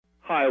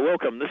Hi,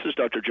 welcome. This is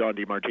Dr. John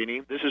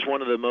DeMartini. This is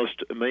one of the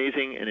most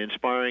amazing and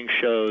inspiring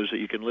shows that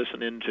you can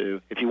listen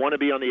into. If you want to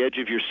be on the edge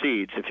of your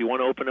seats, if you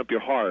want to open up your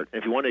heart,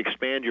 if you want to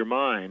expand your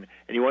mind,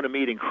 and you want to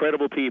meet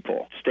incredible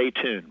people, stay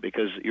tuned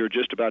because you're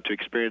just about to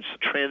experience a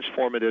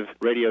transformative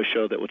radio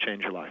show that will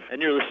change your life.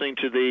 And you're listening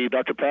to the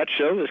Dr. Pat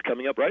Show that's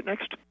coming up right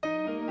next.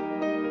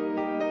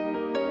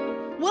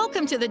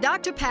 Welcome to the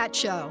Dr. Pat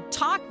Show.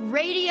 Talk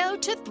radio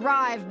to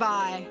thrive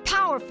by.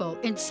 Powerful,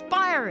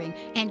 inspiring,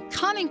 and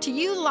coming to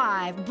you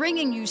live,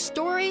 bringing you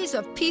stories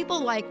of people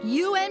like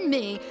you and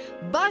me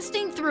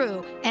busting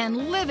through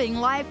and living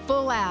life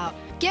full out.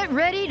 Get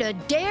ready to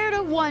dare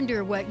to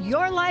wonder what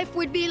your life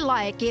would be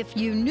like if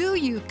you knew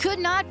you could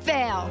not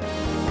fail.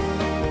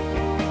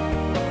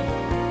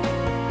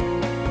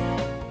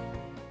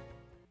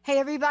 Hey,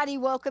 everybody,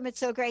 welcome. It's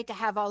so great to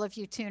have all of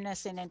you tune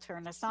us in and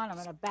turn us on. I'm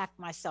going to back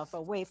myself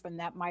away from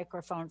that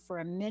microphone for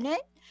a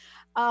minute.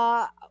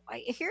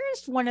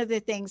 Here's one of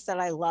the things that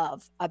I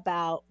love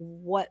about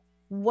what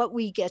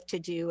we get to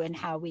do and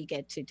how we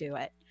get to do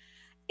it,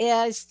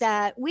 is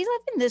that we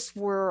live in this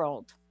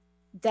world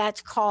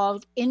that's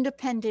called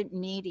independent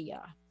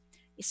media.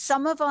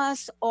 Some of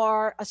us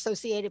are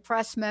Associated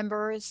Press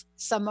members.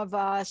 Some of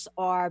us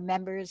are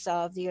members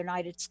of the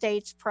United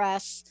States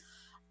Press.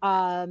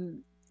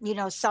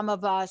 Some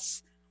of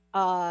us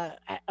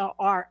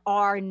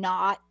are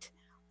not.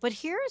 But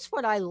here's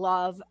what I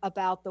love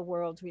about the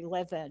world we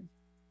live in.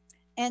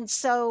 And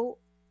so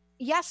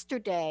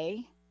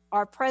yesterday,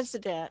 our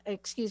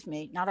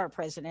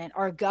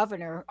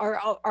governor,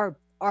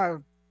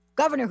 our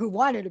governor who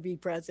wanted to be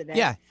president.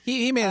 Yeah,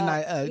 he made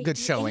a good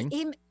showing.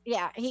 He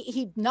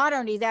not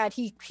only that,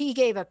 he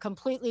gave a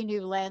completely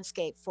new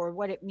landscape for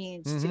what it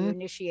means to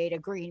initiate a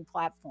green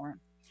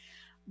platform.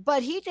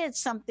 But he did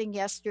something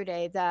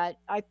yesterday that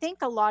I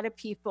think a lot of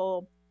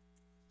people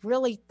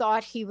really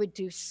thought he would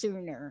do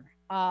sooner.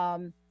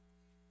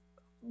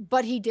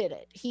 But he did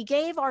it. He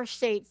gave our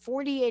state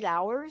 48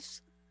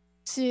 hours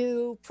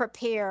to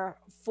prepare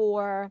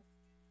for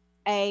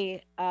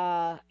a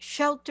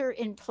shelter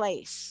in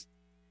place.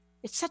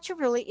 It's such a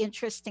really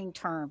interesting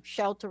term,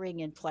 sheltering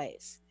in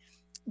place.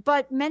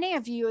 But many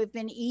of you have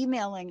been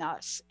emailing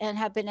us and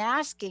have been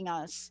asking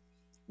us,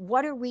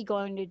 what are we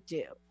going to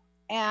do?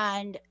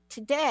 And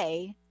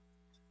today,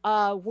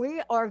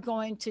 we are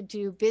going to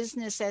do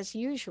business as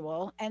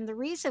usual. And the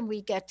reason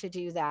we get to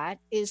do that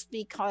is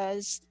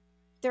because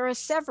there are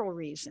several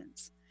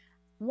reasons.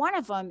 One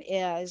of them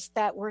is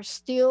that we're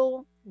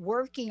still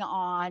working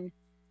on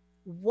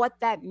what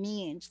that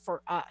means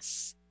for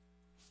us.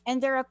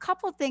 And there are a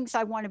couple of things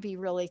I want to be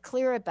really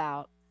clear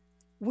about.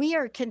 We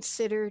are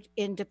considered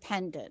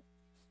independent.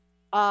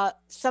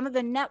 Some of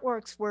the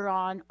networks we're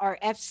on are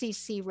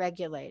FCC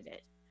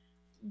regulated.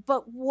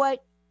 But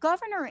what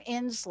Governor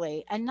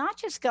Inslee, and not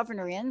just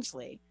Governor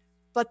Inslee,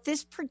 but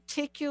this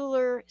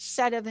particular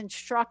set of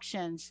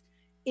instructions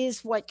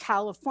is what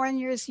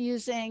California is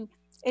using.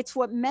 It's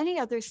what many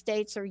other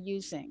states are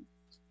using.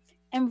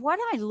 And what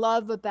I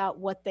love about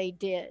what they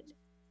did,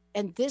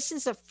 and this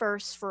is a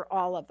first for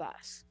all of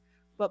us,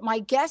 but my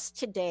guest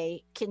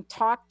today can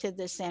talk to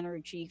this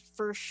energy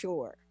for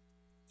sure.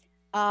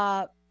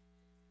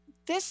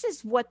 This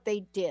is what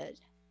they did.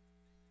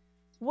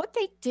 What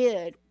they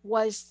did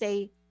was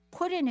they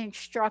put an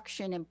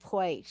instruction in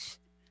place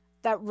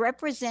that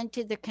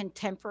represented the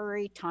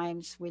contemporary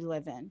times we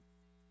live in.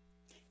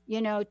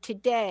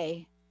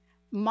 Today,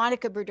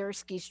 Monica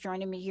Brzezinski is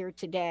joining me here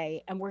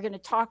today, and we're going to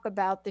talk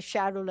about the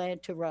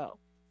Shadowland Tarot.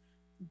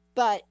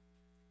 But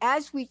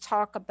as we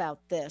talk about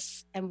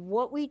this and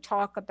what we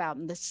talk about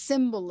and the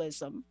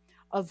symbolism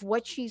of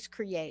what she's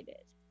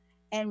created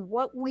and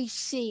what we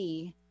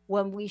see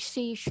when we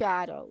see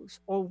shadows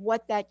or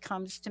what that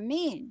comes to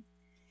mean,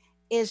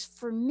 is,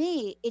 for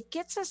me, it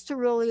gets us to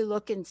really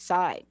look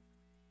inside.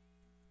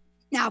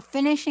 Now,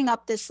 finishing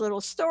up this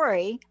little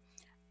story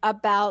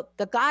about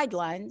the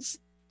guidelines,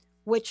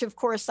 which of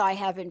course I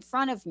have in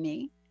front of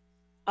me,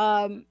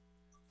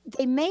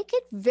 they make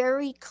it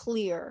very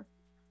clear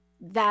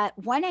that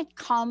when it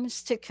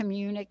comes to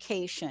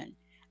communication,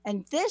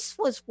 and this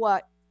was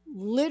what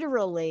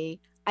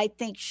literally I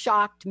think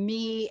shocked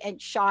me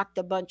and shocked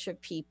a bunch of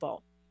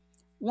people.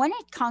 When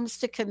it comes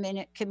to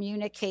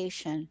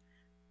communication,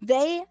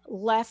 they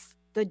left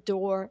the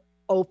door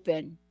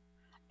open.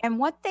 And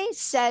what they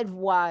said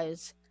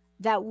was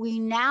that we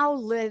now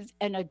live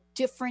in a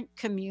different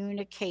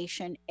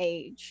communication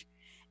age.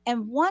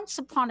 And once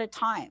upon a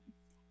time,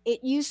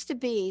 it used to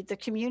be the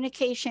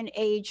communication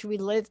age we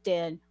lived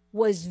in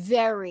was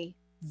very,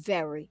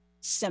 very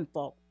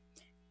simple.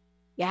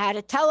 You had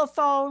a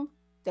telephone,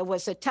 there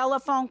was a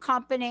telephone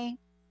company,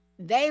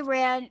 they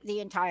ran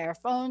the entire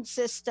phone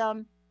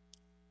system,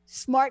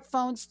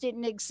 smartphones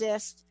didn't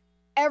exist.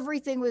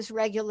 Everything was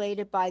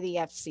regulated by the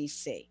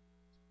FCC.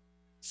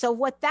 So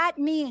what that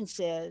means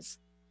is,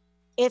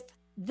 if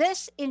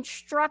this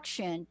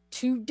instruction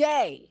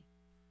today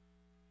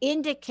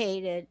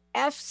indicated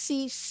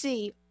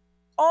FCC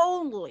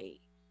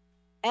only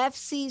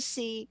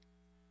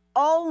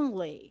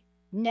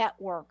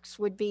networks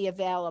would be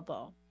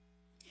available,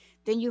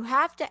 then you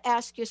have to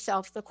ask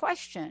yourself the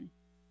question,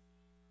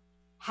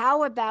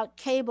 how about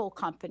cable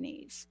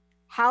companies?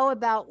 How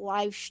about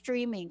live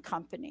streaming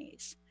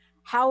companies?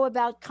 How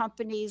about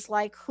companies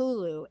like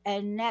Hulu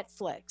and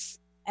Netflix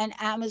and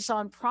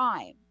Amazon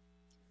Prime?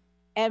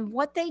 And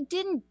what they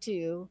didn't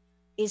do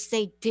is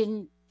they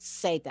didn't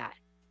say that.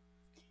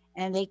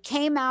 And they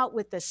came out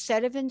with a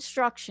set of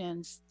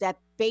instructions that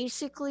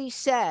basically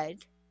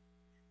said,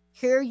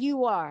 here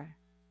you are.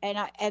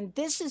 And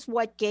this is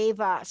what gave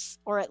us,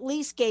 or at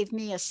least gave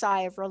me, a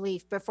sigh of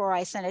relief before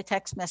I sent a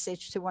text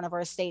message to one of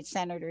our state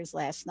senators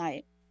last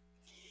night.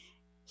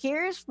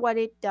 Here's what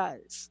it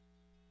does.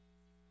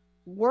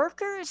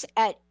 Workers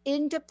at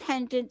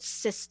independent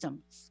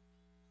systems,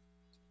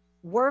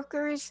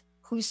 workers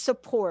who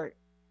support,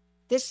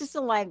 this is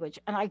the language,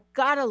 and I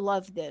gotta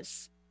love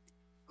this,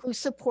 who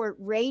support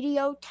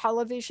radio,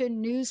 television,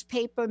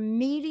 newspaper,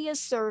 media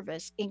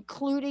service,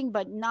 including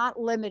but not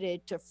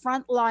limited to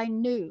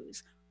frontline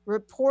news,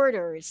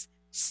 reporters,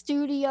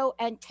 studio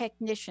and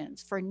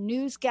technicians for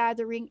news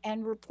gathering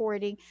and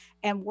reporting,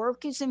 and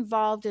workers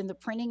involved in the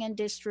printing and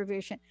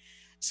distribution.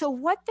 So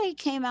what they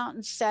came out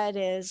and said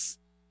is,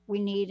 we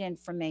need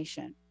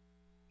information.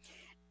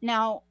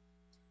 Now,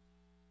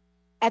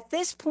 at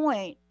this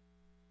point,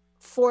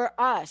 for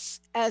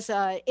us as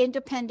an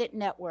independent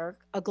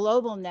network, a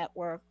global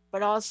network,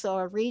 but also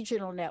a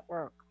regional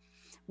network,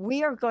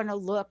 we are going to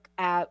look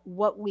at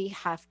what we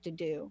have to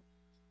do.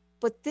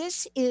 But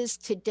this is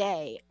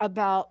today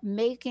about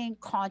making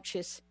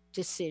conscious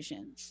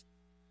decisions.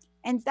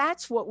 And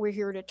that's what we're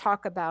here to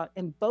talk about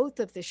in both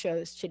of the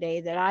shows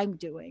today that I'm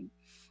doing,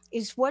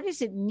 is what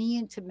does it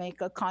mean to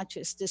make a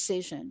conscious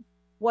decision?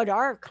 What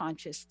are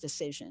conscious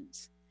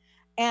decisions?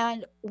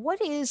 And what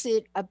is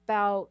it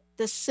about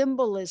the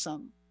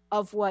symbolism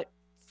of what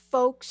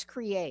folks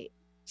create?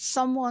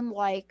 Someone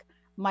like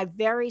my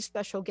very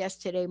special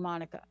guest today,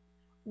 Monica.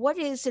 What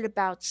is it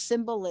about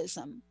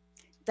symbolism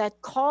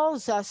that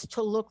calls us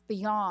to look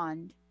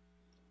beyond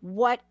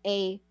what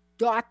a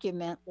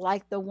document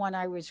like the one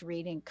I was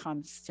reading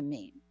comes to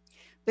mean?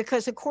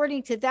 Because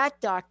according to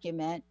that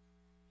document,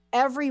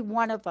 every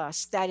one of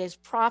us that is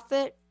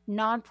profit,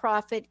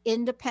 nonprofit,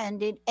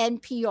 independent,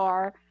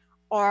 NPR,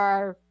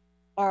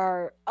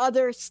 or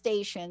other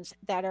stations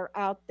that are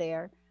out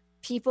there,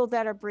 people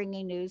that are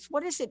bringing news,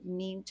 what does it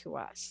mean to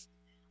us?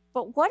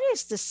 But what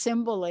is the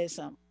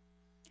symbolism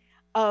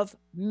of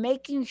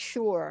making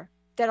sure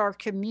that our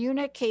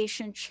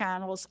communication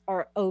channels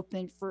are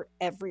open for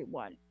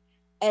everyone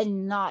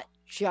and not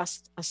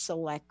just a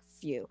select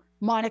few?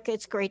 Monica,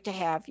 it's great to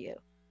have you.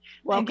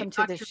 Welcome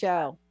to the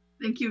show.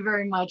 Thank you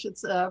very much.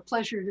 It's a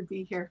pleasure to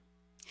be here.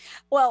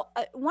 Well,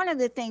 one of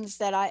the things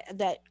that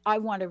I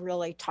want to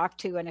really talk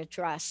to and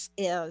address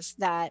is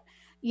that,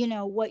 you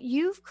know, what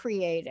you've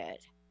created,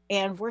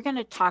 and we're going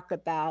to talk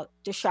about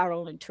the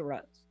Shadowland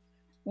Tarot.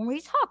 When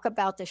we talk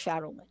about the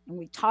Shadowland and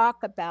we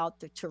talk about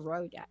the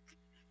Tarot deck,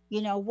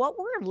 you know, what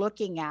we're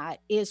looking at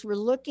is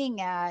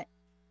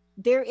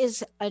there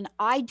is an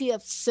idea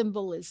of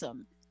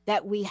symbolism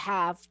that we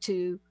have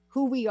to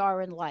who we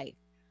are in life.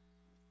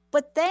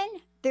 But then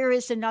there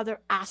is another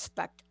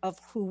aspect of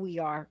who we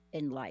are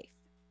in life.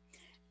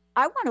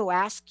 I want to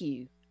ask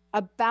you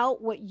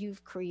about what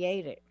you've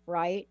created,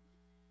 right?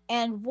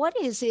 And what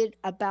is it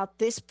about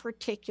this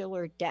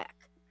particular deck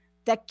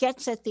that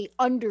gets at the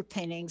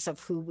underpinnings of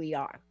who we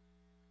are?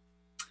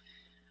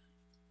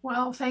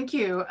 Well, thank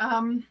you.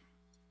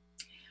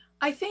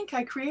 I think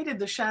I created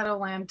the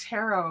Shadowland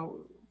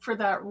Tarot for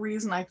that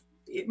reason.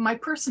 My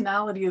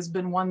personality has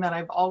been one that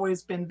I've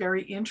always been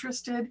very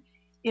interested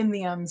in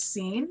the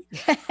unseen.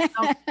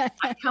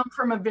 I come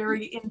from a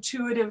very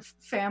intuitive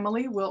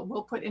family.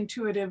 We'll put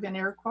intuitive in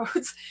air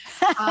quotes.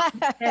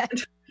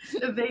 And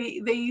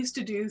they used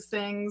to do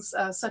things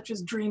such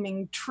as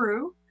dreaming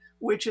true,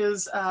 which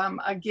is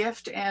a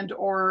gift and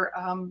or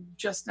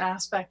just an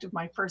aspect of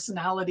my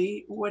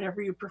personality,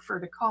 whatever you prefer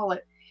to call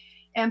it.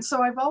 And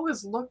so I've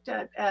always looked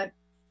at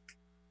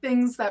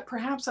things that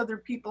perhaps other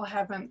people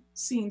haven't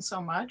seen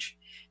so much.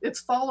 It's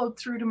followed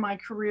through to my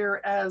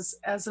career as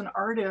an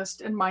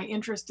artist and my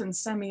interest in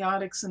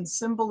semiotics and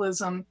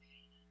symbolism,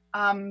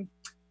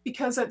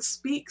 because it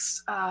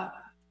speaks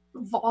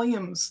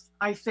volumes,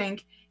 I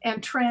think,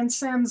 and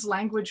transcends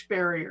language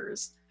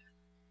barriers.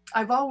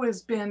 I've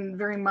always been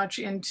very much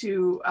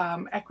into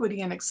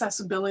equity and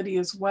accessibility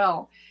as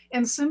well.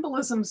 And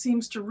symbolism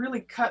seems to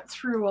really cut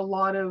through a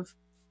lot of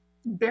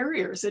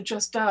barriers. It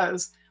just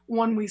does.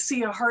 When we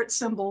see a heart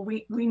symbol,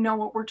 we know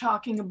what we're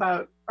talking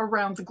about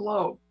around the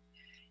globe.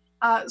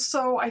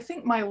 So I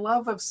think my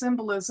love of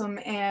symbolism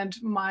and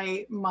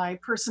my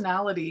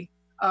personality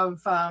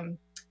of,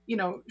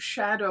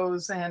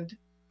 shadows, and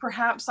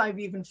perhaps I've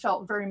even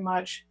felt very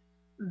much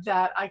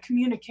that I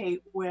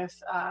communicate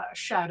with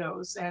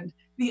shadows and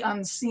the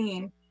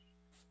unseen.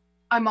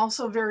 I'm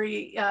also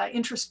very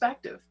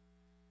introspective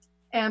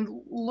and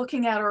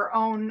looking at our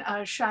own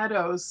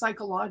shadows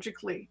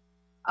psychologically.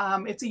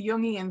 It's a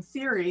Jungian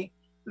theory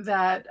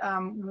that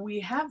we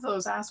have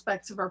those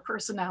aspects of our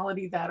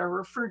personality that are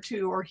referred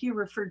to, or he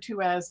referred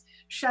to as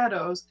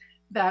shadows,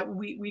 that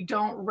we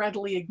don't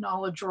readily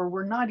acknowledge or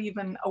we're not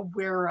even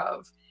aware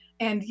of.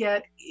 And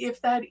yet,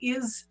 if that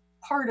is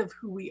part of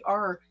who we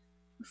are,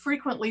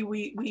 frequently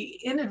we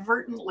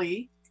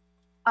inadvertently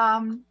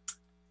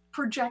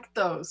project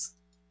those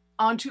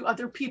onto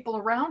other people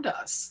around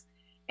us.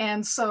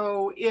 And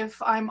so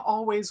if I'm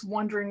always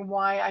wondering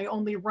why I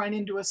only run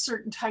into a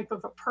certain type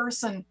of a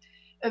person,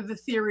 the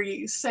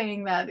theory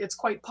saying that it's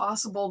quite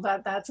possible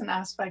that that's an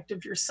aspect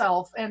of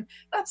yourself. And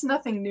that's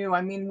nothing new.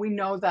 I mean, we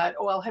know that.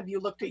 Well, have you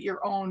looked at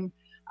your own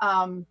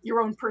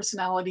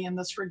personality in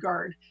this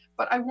regard?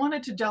 But I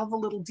wanted to delve a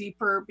little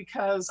deeper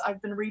because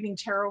I've been reading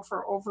tarot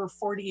for over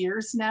 40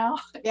 years now.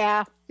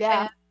 Yeah.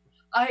 And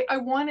I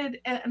wanted,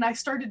 and I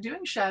started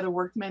doing shadow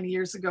work many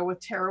years ago with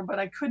tarot, but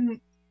I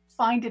couldn't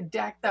find a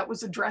deck that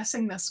was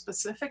addressing this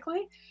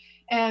specifically.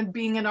 And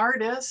being an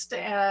artist,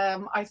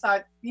 I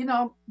thought,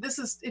 this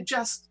is it,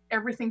 just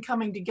everything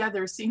coming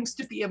together seems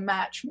to be a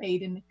match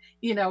made in,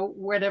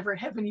 whatever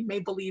heaven you may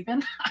believe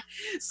in.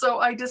 So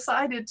I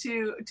decided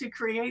to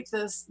create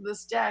this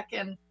deck,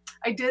 and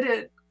I did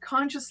it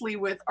consciously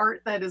with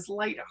art that is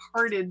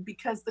lighthearted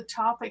because the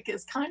topic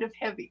is kind of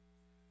heavy.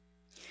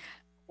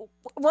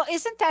 Well,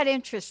 isn't that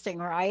interesting,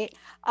 right?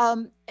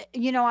 I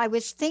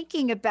was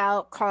thinking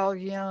about Carl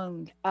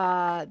Jung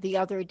the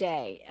other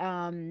day.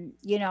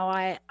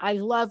 I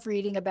love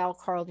reading about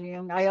Carl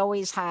Jung. I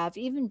always have,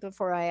 even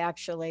before I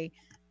actually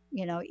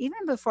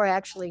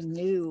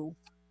knew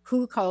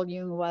who Carl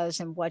Jung was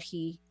and what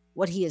he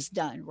has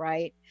done,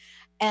 right?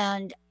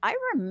 And I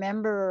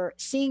remember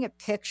seeing a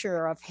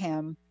picture of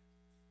him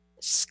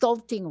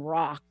sculpting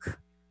rock,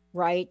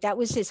 right? That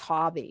was his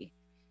hobby.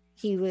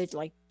 He would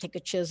take a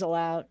chisel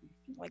out,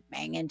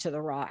 bang into the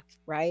rock,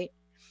 right?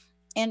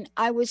 And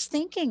I was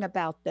thinking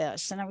about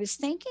this, and I was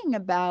thinking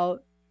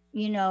about,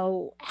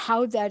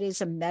 how that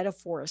is a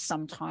metaphor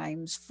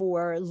sometimes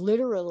for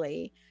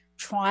literally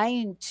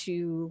trying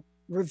to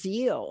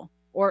reveal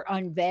or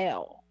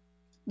unveil,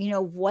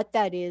 what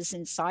that is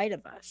inside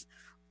of us.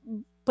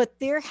 But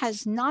there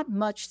has not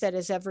much that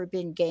has ever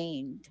been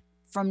gained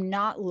from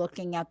not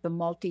looking at the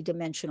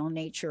multidimensional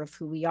nature of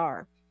who we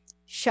are.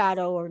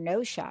 Shadow or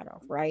no shadow,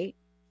 right?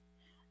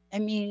 I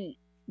mean,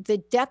 the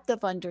depth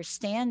of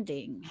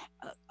understanding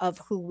of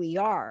who we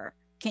are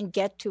can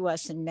get to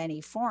us in many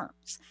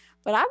forms.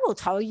 But I will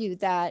tell you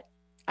that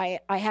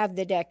I have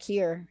the deck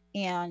here,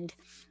 and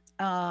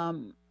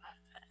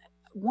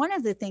one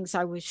of the things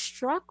I was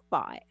struck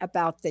by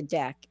about the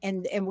deck,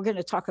 and we're going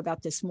to talk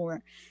about this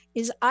more,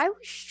 is I was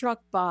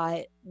struck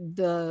by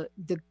the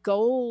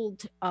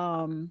gold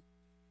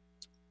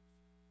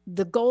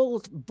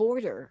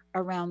border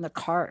around the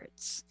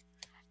cards.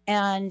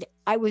 And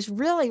I was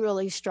really,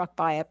 really struck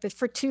by it, but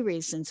for two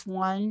reasons.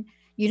 One,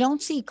 you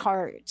don't see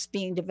cards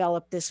being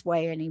developed this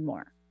way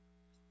anymore.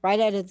 Right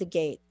out of the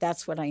gate,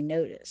 that's what I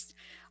noticed.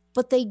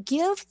 But they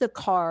give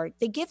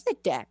the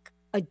deck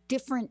a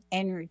different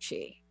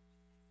energy.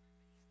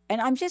 And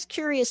I'm just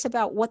curious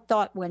about what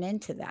thought went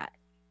into that.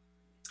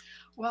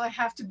 Well, I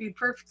have to be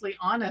perfectly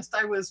honest.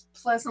 I was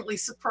pleasantly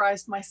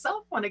surprised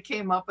myself when it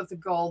came up with the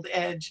gold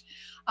edge.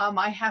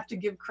 I have to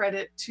give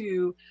credit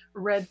to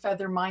Red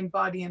Feather Mind,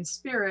 Body, and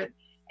Spirit,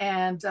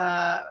 and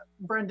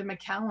Brenda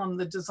McCallum,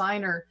 the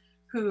designer,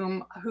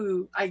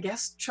 who I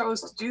guess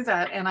chose to do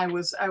that. And I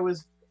was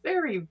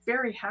very,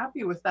 very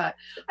happy with that.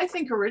 I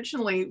think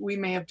originally we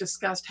may have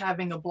discussed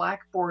having a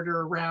black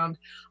border around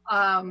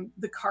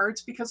the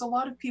cards, because a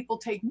lot of people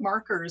take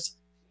markers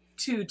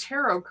to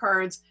tarot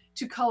cards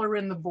to color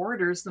in the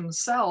borders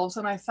themselves.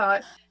 And I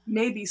thought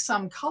maybe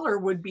some color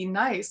would be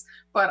nice,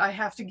 but I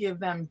have to give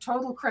them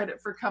total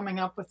credit for coming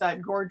up with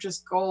that gorgeous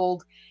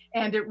gold.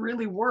 And it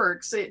really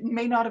works. It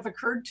may not have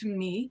occurred to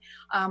me,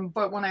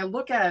 but when I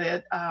look at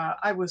it,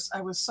 I was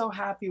so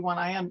happy when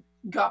I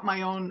got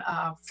my own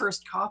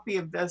first copy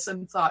of this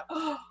and thought,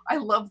 oh, I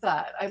love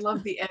that. I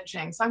love the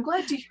edging. So I'm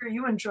glad to hear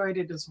you enjoyed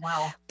it as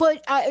well.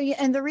 But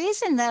and the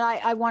reason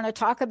that I want to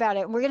talk about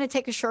it, we're going to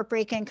take a short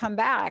break and come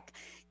back,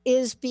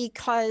 is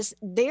because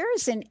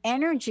there's an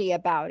energy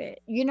about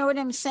it. You know what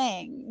I'm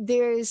saying?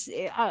 There's,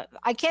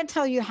 I can't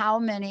tell you how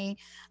many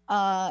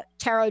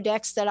tarot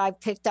decks that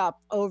I've picked up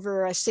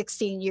over a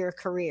 16-year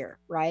career,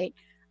 right?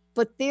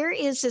 But there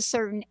is a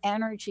certain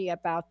energy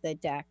about the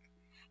deck.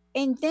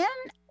 And then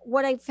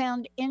what I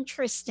found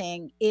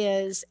interesting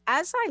is,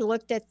 as I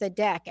looked at the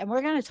deck, and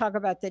we're going to talk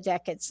about the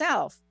deck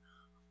itself,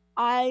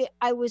 I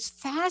was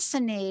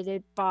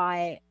fascinated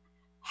by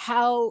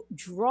how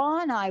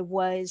drawn I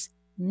was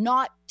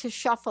not to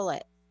shuffle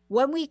it.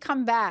 When we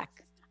come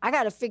back, I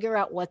got to figure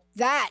out what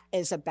that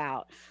is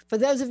about. For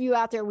those of you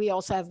out there, we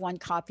also have one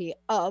copy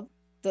of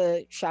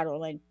the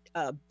Shadowland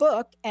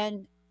book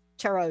and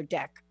tarot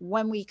deck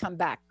when we come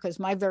back, because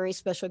my very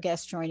special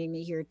guest joining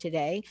me here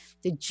today,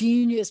 the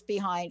genius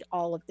behind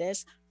all of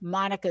this,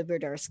 Monica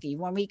Brudurski.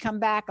 When we come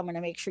back, I'm going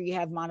to make sure you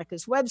have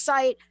Monica's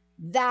website,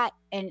 that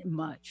and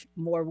much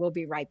more. We'll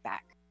be right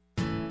back.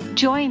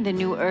 Join the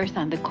new earth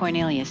on the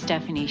Cornelia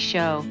Stephanie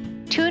Show.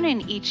 Tune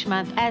in each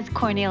month as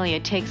Cornelia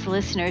takes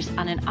listeners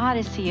on an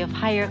odyssey of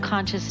higher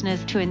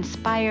consciousness to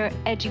inspire,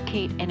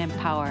 educate, and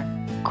empower.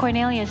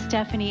 Cornelia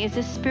Stephanie is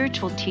a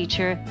spiritual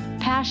teacher,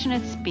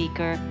 passionate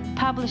speaker,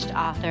 published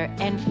author,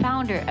 and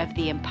founder of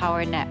the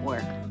Empower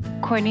Network.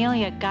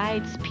 Cornelia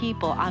guides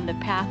people on the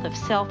path of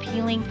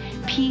self-healing,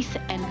 peace,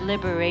 and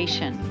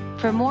liberation.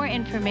 For more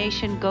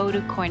information, go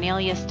to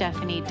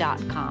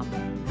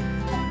corneliastephanie.com.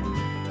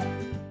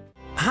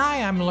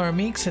 Hi, I'm Laura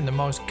Meeks, and the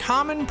most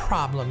common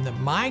problem that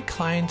my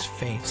clients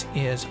face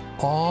is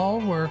all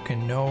work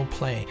and no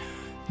play.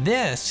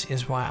 This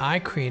is why I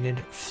created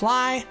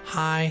Fly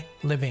High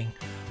Living.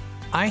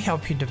 I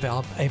help you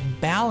develop a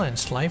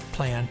balanced life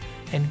plan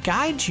and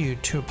guide you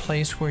to a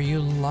place where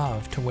you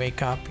love to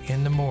wake up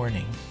in the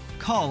morning.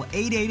 Call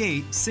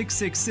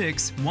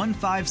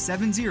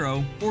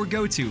 888-666-1570 or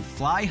go to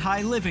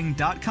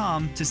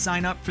flyhighliving.com to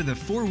sign up for the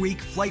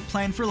 4-week Flight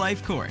Plan for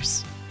Life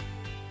course.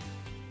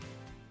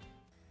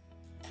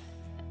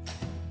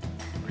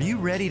 Are you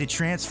ready to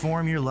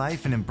transform your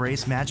life and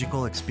embrace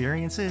magical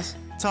experiences?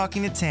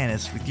 Talking to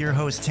Tanis with your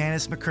host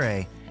Tanis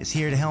McRae is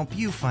here to help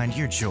you find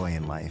your joy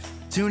in life.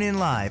 Tune in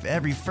live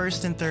every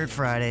first and third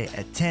Friday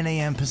at 10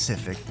 a.m.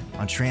 Pacific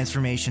on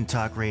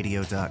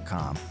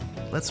TransformationTalkRadio.com.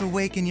 Let's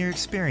awaken your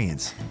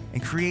experience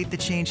and create the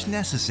change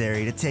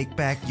necessary to take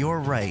back your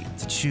right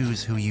to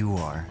choose who you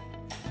are.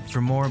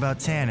 For more about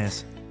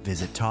Tanis,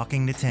 visit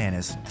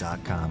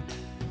TalkingToTanis.com.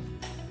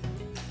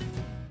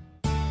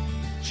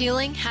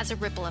 Healing has a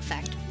ripple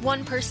effect.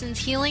 One person's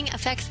healing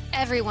affects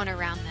everyone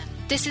around them.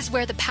 This is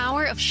where the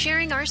power of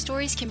sharing our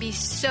stories can be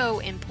so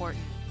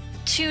important.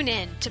 Tune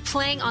in to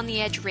Playing on the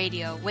Edge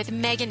Radio with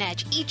Megan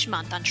Edge each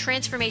month on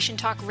Transformation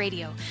Talk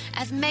Radio,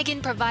 as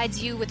Megan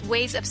provides you with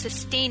ways of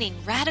sustaining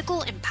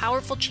radical and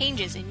powerful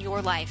changes in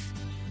your life.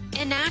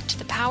 Enact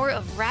the power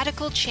of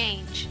radical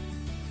change.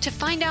 To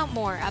find out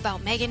more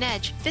about Megan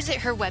Edge, visit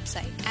her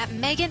website at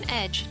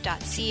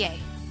meganedge.ca.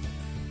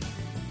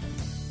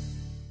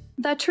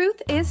 The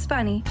Truth is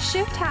Funny.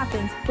 Shift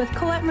Happens with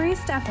Colette Marie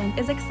Steffen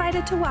is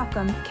excited to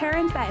welcome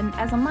Karen Benton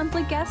as a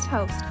monthly guest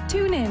host.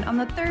 Tune in on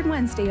the third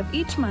Wednesday of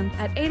each month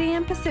at 8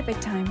 a.m. Pacific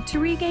Time to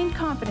regain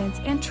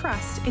confidence and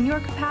trust in your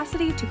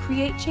capacity to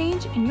create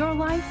change in your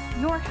life,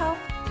 your health,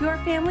 your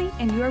family,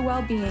 and your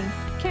well-being.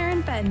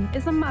 Karen Benton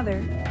is a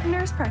mother,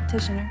 nurse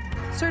practitioner,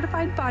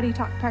 certified body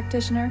talk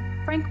practitioner,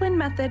 Franklin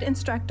Method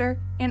instructor,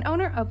 and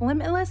owner of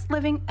Limitless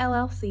Living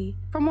LLC.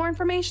 For more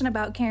information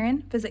about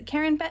Karen, visit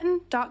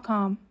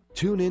KarenBenton.com.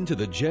 Tune in to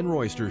The Jen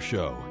Royster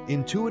Show,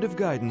 intuitive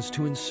guidance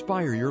to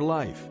inspire your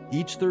life,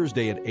 each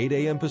Thursday at 8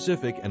 a.m.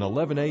 Pacific and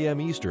 11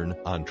 a.m. Eastern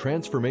on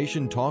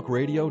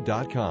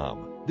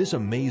TransformationTalkRadio.com. This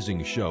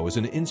amazing show is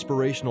an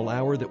inspirational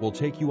hour that will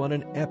take you on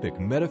an epic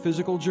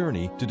metaphysical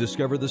journey to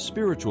discover the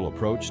spiritual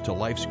approach to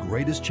life's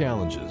greatest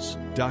challenges.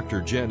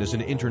 Dr. Jen is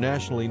an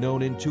internationally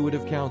known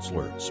intuitive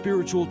counselor,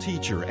 spiritual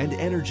teacher, and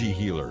energy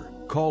healer.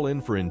 Call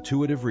in for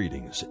intuitive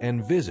readings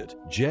and visit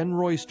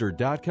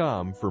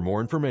JenRoyster.com for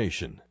more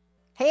information.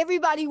 Hey,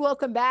 everybody,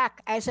 welcome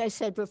back. As I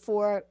said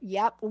before,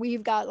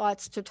 we've got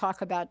lots to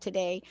talk about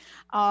today.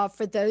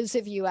 For those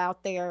of you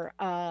out there,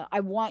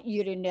 I want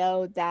you to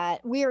know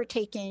that we are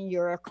taking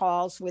your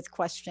calls with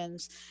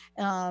questions.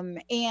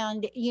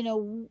 And, you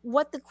know,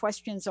 what the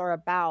questions are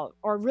about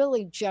are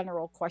really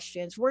general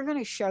questions. We're going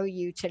to show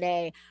you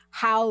today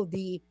how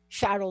the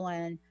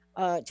Shadowland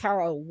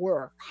Tarot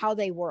work, how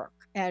they work.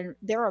 And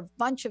there are a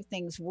bunch of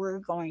things we're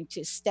going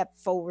to step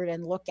forward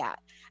and look at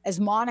as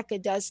Monica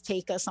does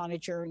take us on a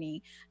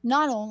journey,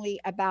 not only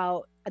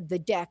about the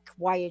deck,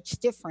 why it's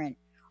different,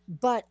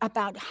 but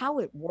about how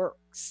it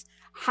works.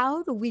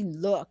 How do we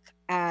look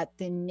at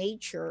the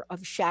nature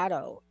of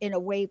shadow in a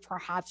way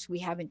perhaps we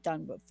haven't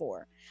done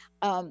before?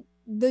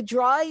 The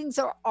drawings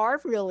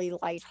are really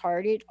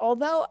lighthearted,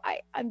 although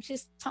I'm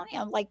just telling you,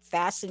 I'm like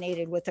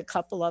fascinated with a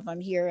couple of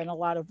them here in a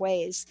lot of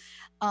ways.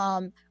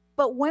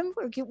 But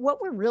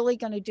what we're really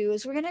going to do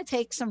is we're going to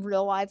take some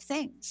real live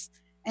things.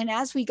 And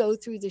as we go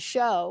through the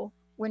show,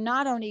 we're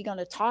not only going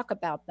to talk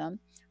about them,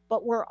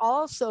 but we're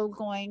also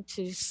going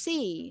to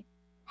see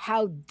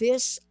how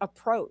this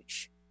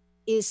approach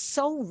is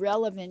so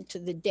relevant to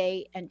the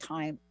day and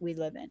time we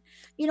live in.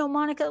 You know,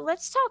 Monica,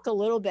 let's talk a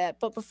little bit.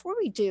 But before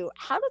we do,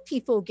 how do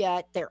people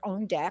get their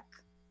own deck?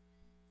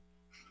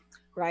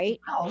 Right?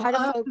 How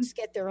do folks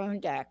get their own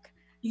deck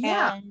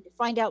and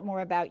find out more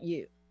about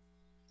you?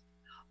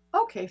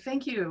 Okay,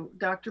 thank you,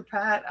 Dr.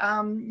 Pat.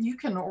 You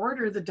can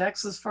order the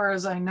decks, as far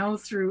as I know,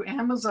 through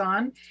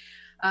Amazon.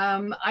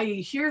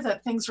 I hear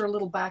that things are a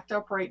little backed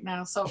up right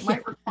now, so it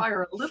might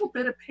require a little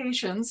bit of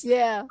patience.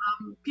 Yeah.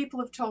 People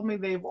have told me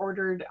they've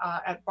ordered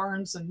at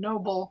Barnes &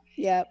 Noble.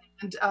 Yeah.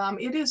 And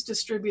it is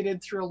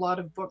distributed through a lot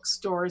of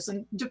bookstores.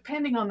 And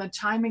depending on the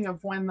timing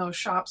of when those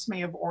shops may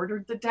have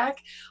ordered the deck,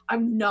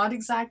 I'm not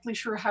exactly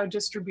sure how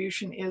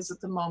distribution is at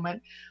the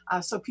moment.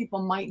 So people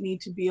might need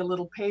to be a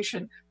little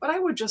patient. But I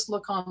would just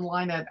look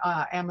online at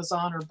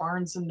Amazon or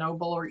Barnes &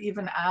 Noble, or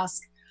even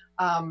ask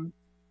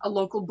a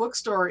local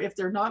bookstore if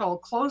they're not all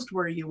closed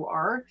where you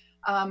are.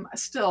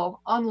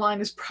 Still,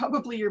 online is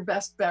probably your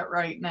best bet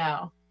right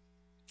now.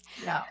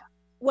 Yeah.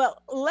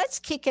 Well, let's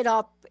kick it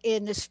up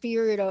in the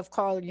spirit of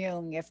Carl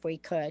Jung, if we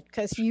could,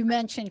 because you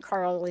mentioned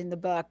Carl in the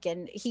book,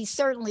 and he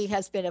certainly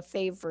has been a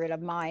favorite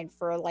of mine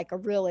for like a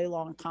really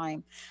long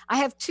time. I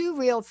have two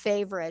real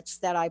favorites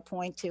that I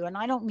point to, and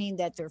I don't mean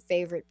that they're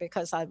favorite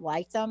because I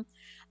like them.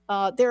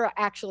 There are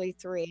actually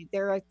three.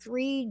 There are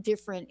three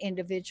different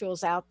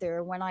individuals out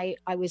there. When I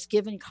was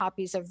given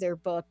copies of their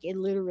book, it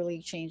literally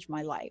changed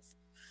my life.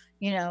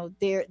 You know,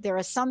 there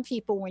are some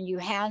people, when you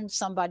hand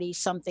somebody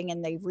something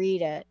and they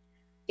read it,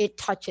 it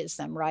touches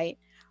them, right?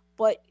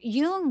 But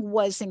Jung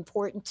was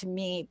important to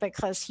me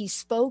because he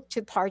spoke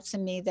to parts of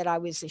me that I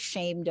was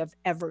ashamed of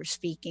ever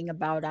speaking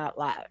about out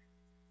loud.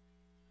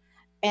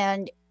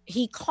 And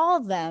he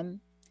called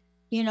them,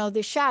 you know,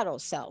 the shadow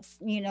self,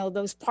 you know,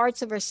 those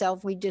parts of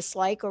ourselves we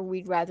dislike or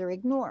we'd rather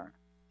ignore.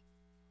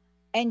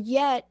 And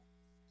yet,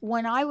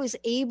 when I was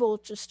able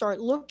to start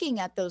looking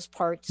at those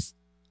parts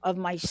of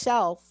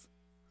myself,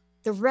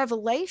 the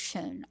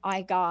revelation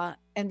I got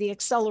and the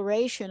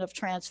acceleration of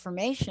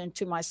transformation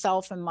to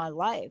myself and my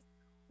life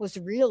was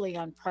really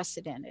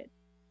unprecedented.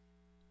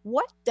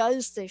 What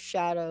does the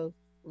shadow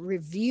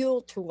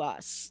reveal to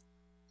us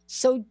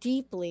so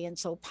deeply and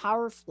so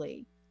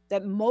powerfully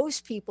that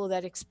most people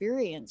that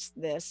experience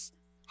this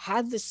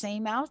have the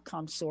same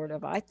outcome, sort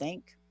of, I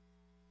think?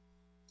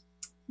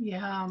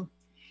 Yeah.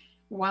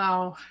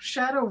 Wow.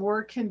 Shadow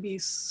work can be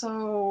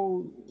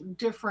so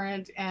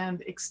different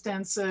and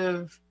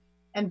extensive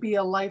and be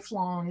a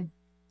lifelong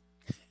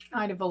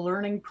kind of a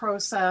learning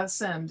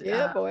process. And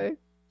boy.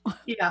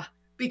 Yeah,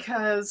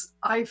 because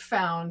I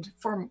found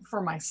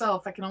for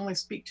myself, I can only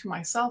speak to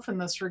myself in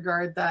this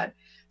regard, that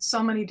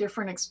so many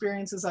different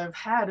experiences I've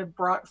had have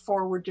brought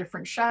forward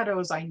different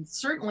shadows I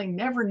certainly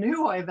never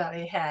knew that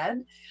I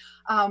had.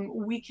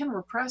 We can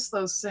repress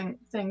those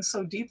things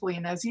so deeply.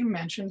 And as you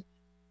mentioned,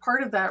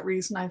 part of that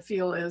reason I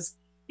feel is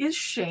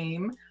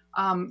shame,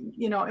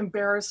 you know,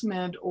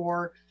 embarrassment,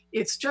 or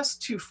it's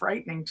just too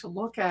frightening to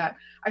look at.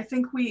 I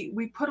think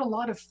we put a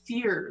lot of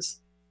fears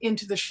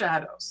into the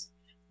shadows.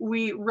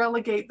 We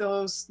relegate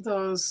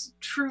those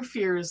true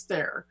fears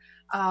there.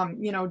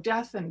 You know,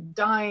 death and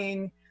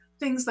dying,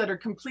 things that are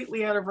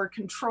completely out of our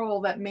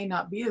control that may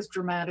not be as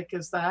dramatic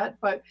as that,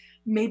 but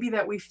maybe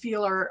that we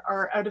feel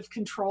are out of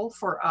control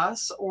for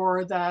us,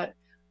 or that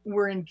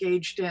we're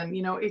engaged in.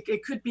 You know,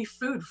 it could be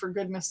food, for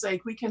goodness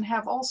sake. We can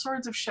have all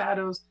sorts of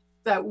shadows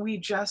that we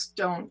just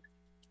don't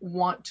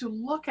want to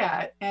look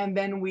at, and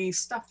then we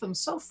stuff them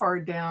so far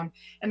down.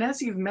 And as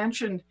you've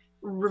mentioned,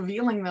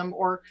 revealing them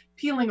or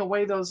peeling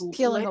away those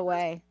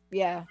away,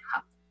 yeah,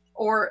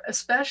 or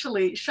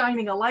especially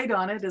shining a light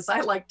on it, as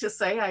I like to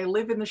say. I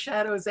live in the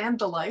shadows and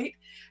the light.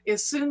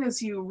 As soon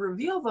as you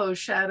reveal those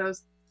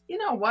shadows, you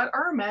know what,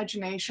 our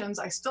imaginations,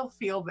 I still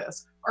feel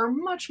this, are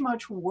much,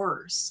 much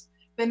worse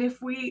than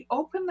if we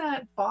open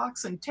that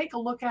box and take a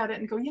look at it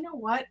and go, you know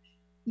what,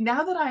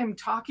 now that I'm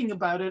talking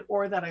about it,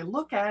 or that I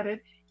look at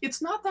it,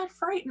 it's not that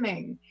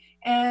frightening.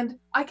 And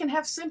I can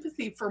have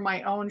sympathy for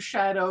my own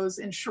shadows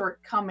and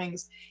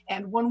shortcomings.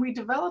 And when we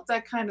develop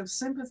that kind of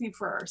sympathy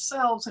for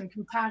ourselves and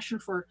compassion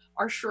for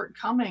our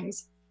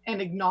shortcomings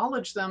and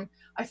acknowledge them,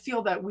 I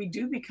feel that we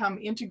do become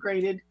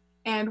integrated,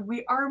 and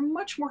we are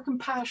much more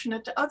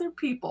compassionate to other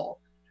people.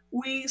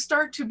 We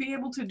start to be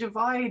able to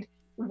divide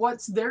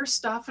what's their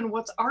stuff and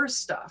what's our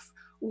stuff.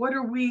 What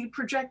are we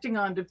projecting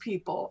onto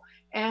people?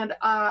 And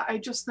I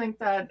just think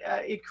that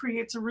it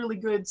creates a really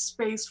good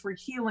space for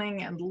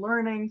healing and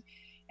learning.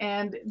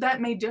 And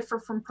that may differ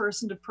from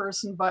person to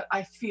person, but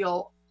I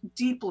feel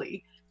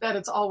deeply that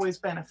it's always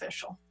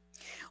beneficial.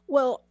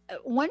 Well,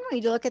 when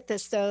we look at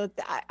this, though,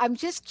 I'm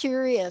just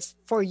curious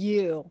for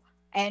you.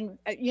 And,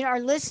 you know,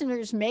 our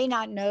listeners may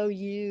not know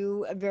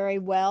you very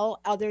well,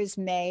 others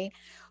may,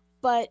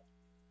 but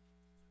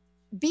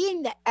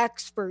being the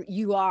expert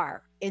you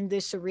are in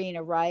this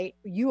arena, right?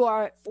 You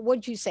are,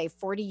 what'd you say,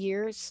 40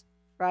 years,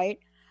 right?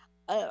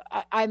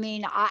 I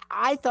mean,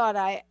 I thought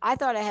I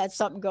had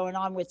something going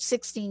on with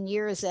 16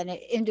 years and an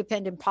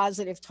independent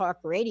positive talk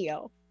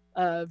radio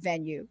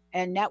venue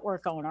and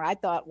network owner. I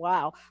thought,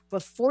 wow,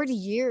 but 40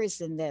 years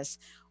in this.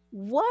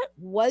 What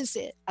was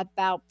it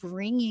about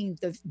bringing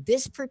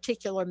this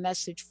particular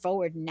message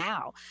forward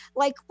now?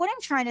 Like, what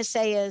I'm trying to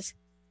say is,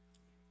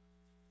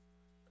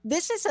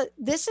 this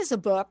is a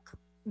book,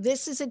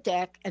 this is a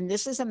deck, and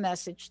this is a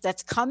message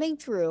that's coming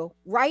through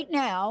right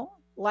now,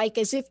 like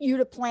as if you'd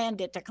have planned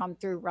it to come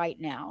through right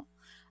now,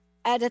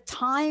 at a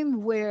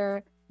time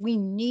where we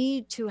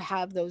need to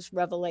have those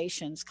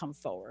revelations come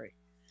forward.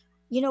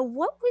 You know,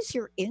 what was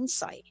your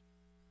insight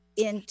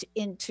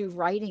into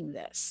writing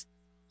this?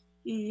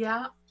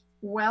 Yeah,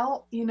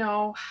 well, you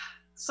know,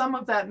 some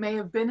of that may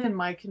have been in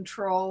my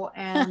control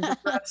and the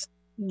rest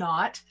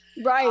not.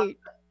 Right.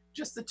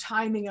 Just the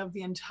timing of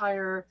the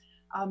entire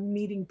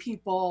meeting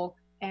people,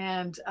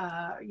 and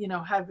you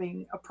know,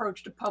 having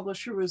approached a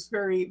publisher who was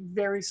very,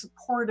 very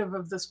supportive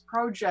of this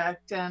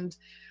project, and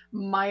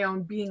my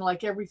own being,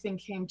 like, everything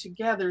came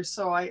together.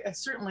 So I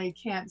certainly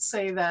can't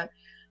say that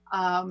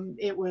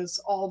It was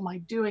all my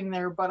doing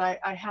there, but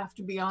I have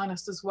to be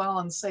honest as well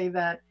and say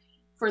that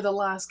for the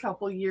last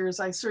couple of years,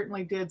 I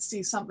certainly did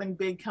see something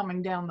big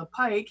coming down the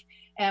pike,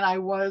 and I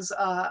was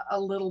a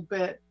little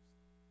bit,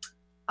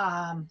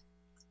 I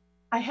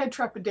had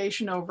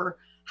trepidation over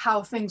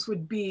how things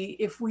would be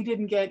if we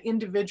didn't get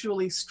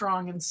individually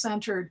strong and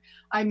centered.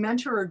 I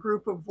mentor a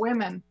group of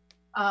women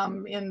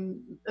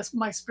in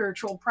my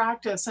spiritual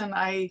practice, and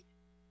I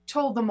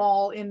told them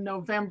all in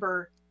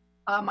November,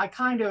 I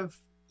kind of,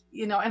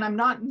 and I'm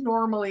not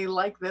normally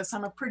like this.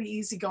 I'm a pretty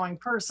easygoing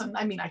person.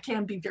 I mean, I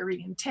can be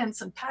very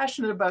intense and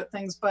passionate about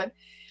things, but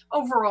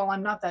overall,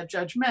 I'm not that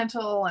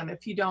judgmental. And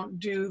if you don't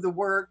do the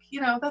work,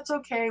 that's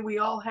okay. We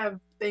all have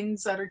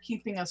things that are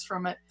keeping us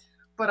from it.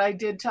 But I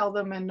did tell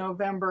them in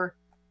November,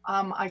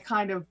 I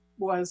kind of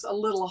was a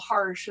little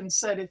harsh and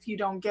said, if you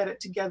don't get it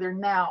together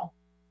now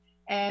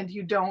and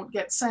you don't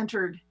get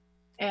centered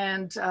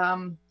and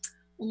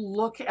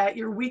look at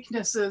your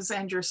weaknesses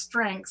and your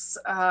strengths,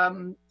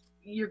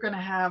 you're going to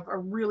have a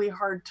really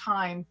hard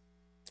time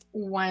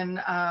when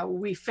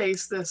we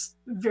face this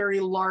very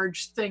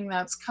large thing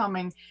that's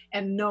coming.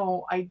 And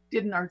no, I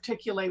didn't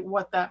articulate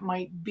what that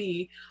might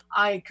be.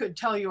 I could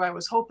tell you I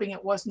was hoping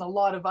it wasn't a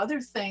lot of other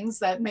things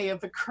that may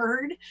have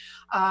occurred,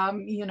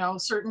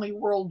 certainly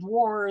world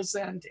wars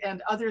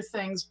and other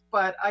things,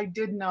 but I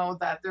did know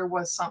that there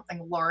was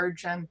something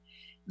large, and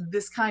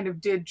this kind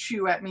of did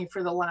chew at me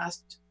for the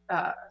last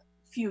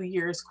few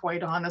years,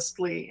 quite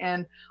honestly.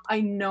 And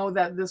I know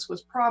that this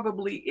was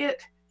probably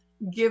it,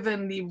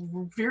 given the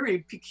very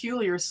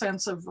peculiar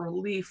sense of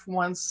relief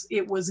once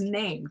it was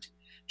named,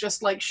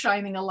 just like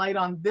shining a light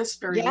on this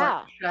very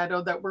large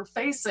shadow that we're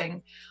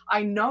facing.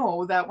 I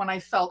know that when I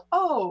felt,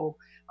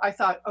 I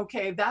thought,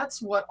 okay,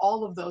 that's what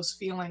all of those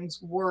feelings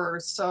were.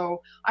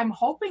 So I'm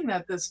hoping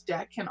that this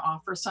deck can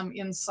offer some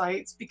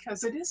insights,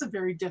 because it is a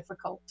very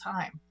difficult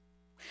time.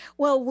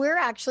 Well, we're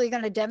actually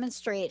going to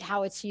demonstrate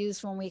how it's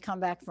used when we come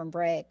back from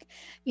break.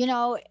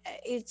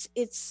 It's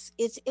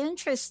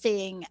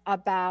interesting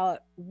about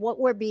what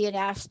we're being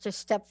asked to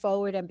step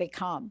forward and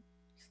become.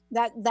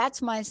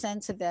 That's my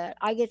sense of it.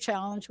 I get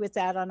challenged with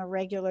that on a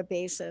regular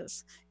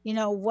basis.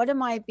 What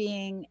am I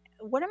being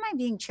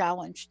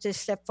challenged to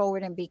step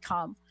forward and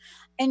become?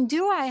 And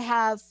do I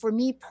have, for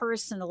me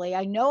personally,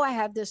 I know I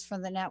have this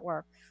from the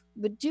network,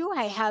 but do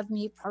I have,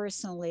 me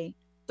personally,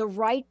 the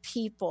right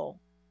people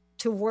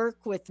to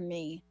work with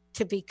me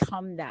to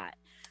become that?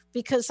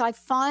 Because I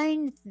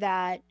find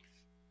that,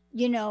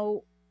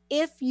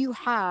 if you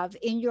have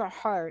in your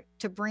heart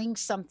to bring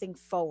something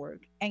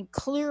forward, and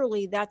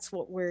clearly that's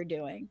what we're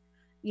doing.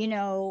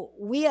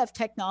 We have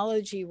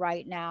technology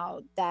right now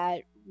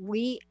that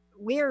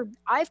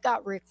I've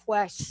got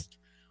requests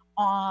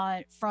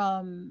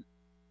from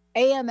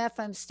AM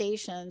FM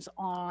stations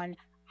on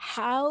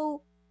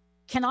how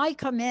can I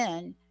come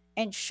in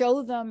and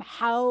show them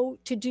how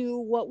to do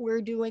what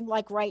we're doing,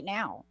 like right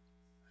now.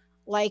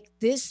 Like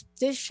this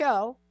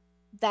show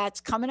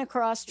that's coming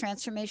across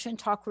Transformation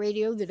Talk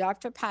Radio, the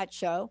Dr. Pat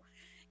Show.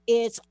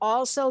 It's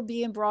also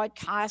being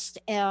broadcast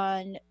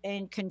and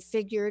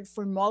configured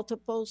for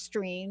multiple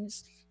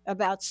streams,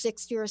 about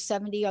 60 or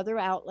 70 other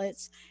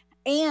outlets.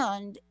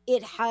 And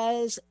it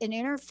has an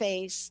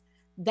interface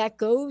that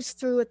goes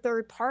through a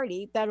third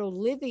party that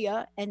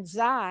Olivia and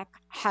Zach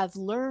have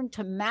learned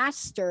to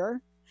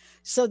master,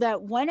 so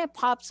that when it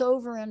pops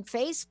over in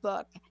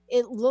Facebook,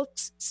 it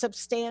looks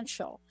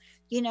substantial.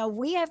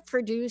 We have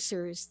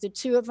producers, the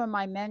two of them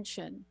I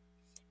mentioned,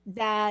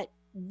 that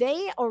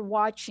they are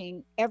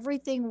watching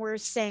everything we're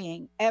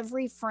saying,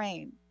 every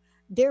frame.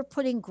 They're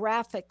putting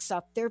graphics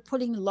up. They're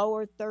putting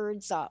lower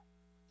thirds up,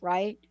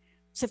 right?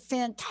 It's a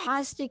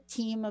fantastic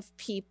team of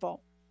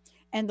people.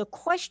 And the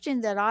question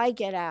that I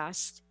get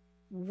asked,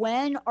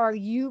 when are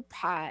you,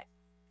 Pat,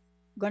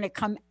 going to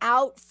come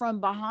out from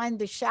behind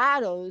the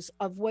shadows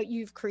of what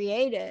you've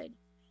created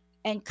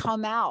and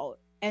come out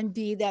and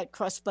be that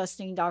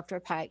crust-busting Dr.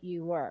 Pat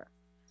you were?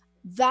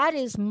 That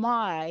is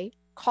my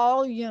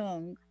Carl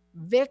Jung,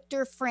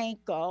 Viktor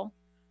Frankl,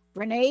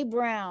 Brene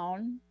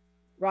Brown,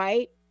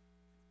 right?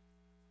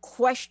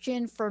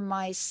 Question for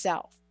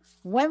myself.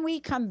 When we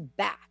come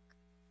back,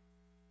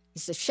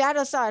 is the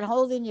shadow side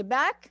holding you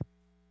back,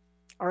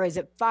 or is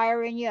it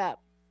firing you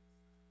up?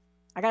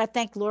 I got to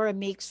thank Laura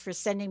Meeks for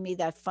sending me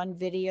that fun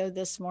video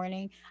this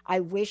morning.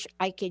 I wish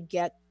I could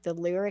get the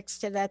lyrics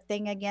to that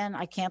thing again.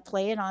 I can't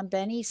play it on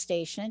Benny's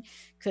station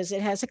because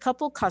it has a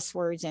couple cuss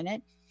words in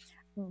it,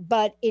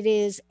 but it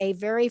is a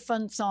very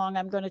fun song.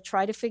 I'm going to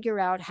try to figure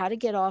out how to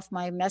get off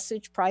my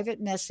private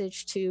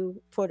message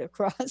to put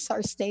across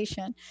our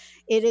station.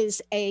 It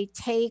is a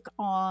take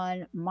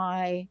on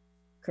my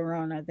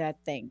Corona,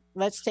 that thing.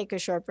 Let's take a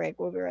short break.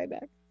 We'll be right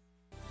back.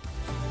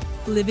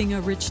 Living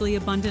a richly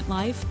abundant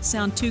life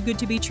sound too good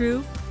to be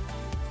true?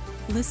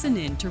 Listen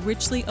in to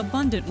Richly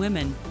Abundant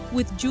Women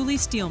with Julie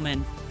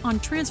Steelman on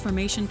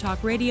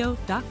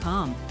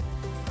TransformationTalkRadio.com.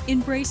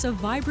 Embrace a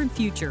vibrant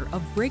future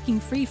of breaking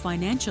free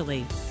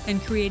financially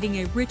and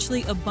creating a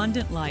richly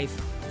abundant life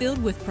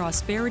filled with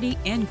prosperity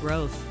and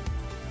growth.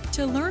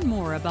 To learn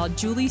more about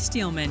Julie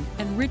Steelman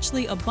and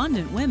Richly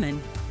Abundant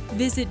Women,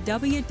 visit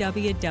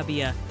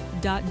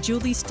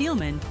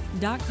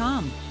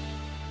www.juliesteelman.com.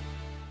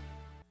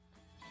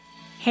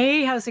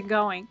 Hey, how's it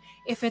going?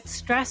 If it's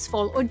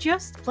stressful or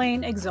just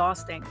plain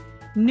exhausting,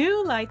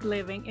 New Light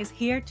Living is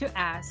here to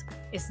ask,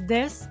 is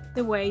this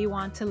the way you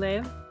want to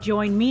live?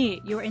 Join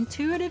me, your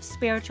intuitive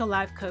spiritual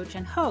life coach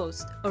and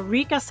host,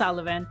 Ulrika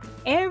Sullivan,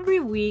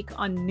 every week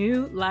on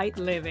New Light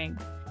Living.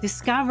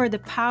 Discover the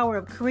power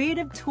of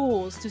creative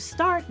tools to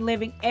start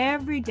living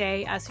every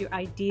day as your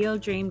ideal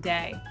dream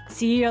day.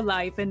 See your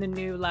life in the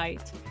new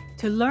light.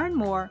 To learn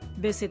more,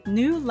 visit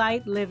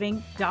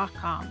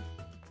newlightliving.com.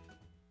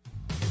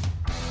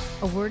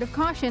 A word of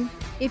caution: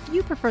 if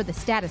you prefer the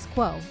status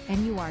quo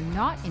and you are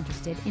not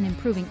interested in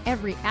improving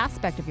every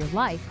aspect of your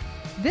life,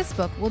 this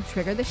book will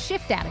trigger the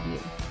shift out of you.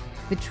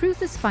 The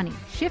Truth is Funny,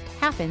 Shift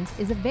Happens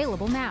is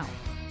available now.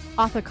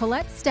 Author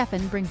Colette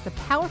Steffen brings the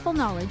powerful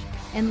knowledge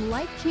and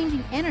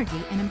life-changing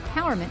energy and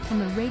empowerment from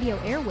the radio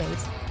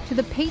airwaves to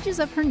the pages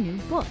of her new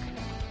book.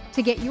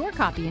 To get your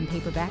copy in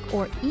paperback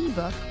or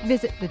ebook,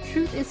 visit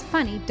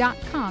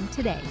thetruthisfunny.com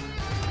today.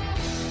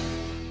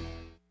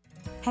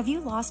 Have you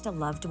lost a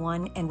loved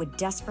one and would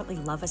desperately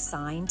love a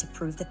sign to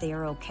prove that they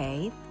are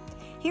okay?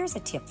 Here's a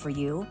tip for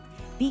you.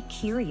 Be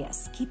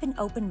curious. Keep an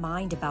open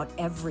mind about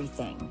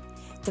everything.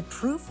 The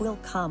proof will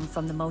come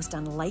from the most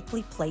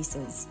unlikely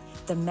places.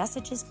 The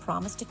messages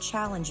promise to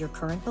challenge your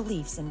current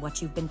beliefs and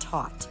what you've been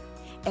taught.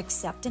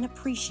 Accept and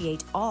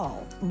appreciate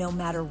all, no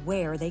matter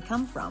where they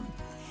come from.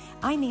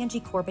 I'm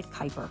Angie Corbett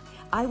Kuiper.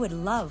 I would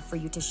love for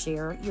you to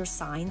share your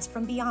signs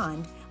from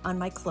beyond on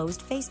my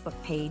closed Facebook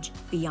page,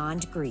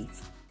 Beyond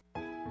Grief.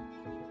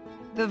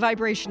 The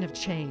vibration of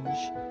change,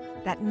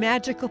 that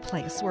magical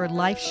place where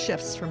life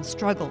shifts from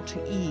struggle to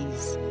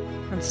ease,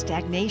 from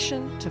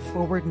stagnation to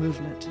forward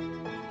movement,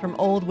 from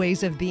old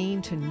ways of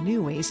being to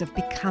new ways of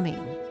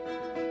becoming.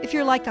 If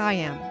you're like I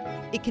am,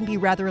 it can be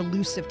rather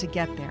elusive to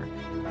get there,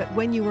 but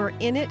when you are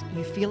in it,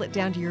 you feel it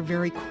down to your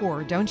very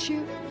core, don't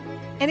you?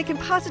 And it can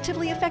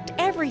positively affect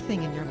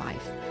everything in your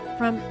life,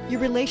 from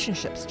your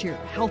relationships to your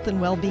health and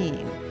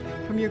well-being,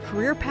 from your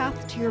career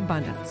path to your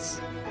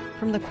abundance,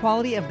 from the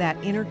quality of that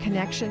inner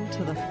connection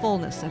to the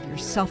fullness of your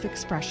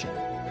self-expression.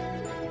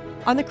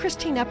 On the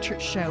Christine Upchurch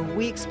Show,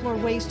 we explore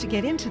ways to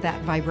get into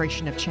that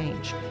vibration of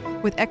change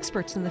with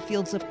experts in the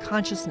fields of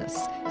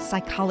consciousness,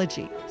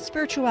 psychology,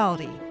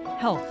 spirituality,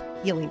 health,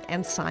 healing,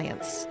 and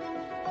science.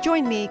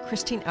 Join me,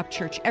 Christine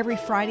Upchurch, every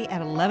Friday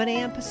at 11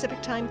 a.m.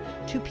 Pacific Time,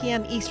 2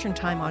 p.m. Eastern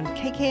Time on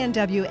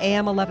KKNW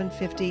AM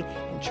 1150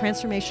 and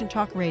Transformation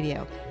Talk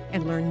Radio,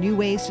 and learn new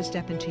ways to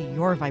step into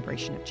your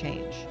vibration of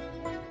change.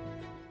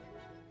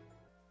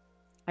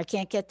 I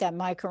can't get that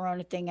My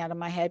Corona thing out of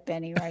my head,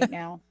 Benny, right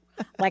now.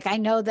 Like, I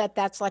know that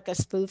that's like a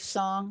spoof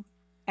song,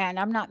 and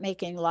I'm not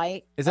making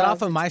light. Is it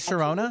off of My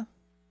Sharona?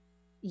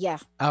 Yeah.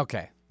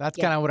 Okay. That's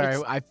kind of what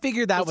I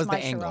figured that was the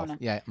angle. Sharona.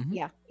 Yeah. Mm-hmm.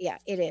 Yeah,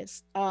 it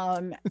is.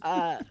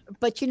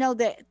 But you know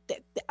that.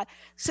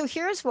 So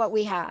here's what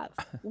we have.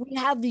 We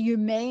have the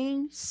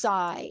humane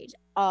side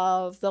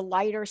of the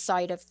lighter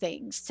side of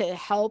things to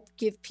help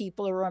give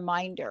people a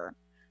reminder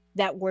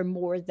that we're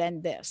more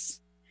than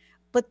this.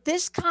 But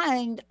this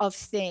kind of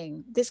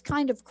thing, this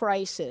kind of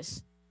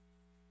crisis,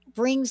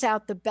 brings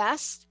out the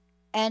best,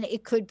 and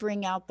it could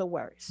bring out the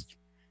worst.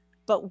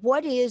 But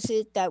what is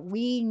it that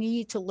we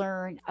need to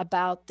learn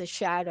about the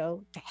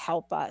shadow to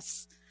help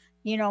us?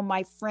 You know,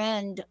 my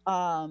friend,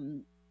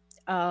 Monica,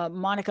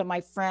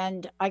 my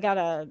friend, I got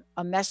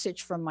a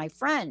message from my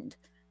friend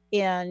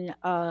in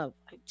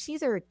it's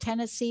either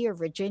Tennessee or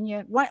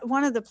Virginia,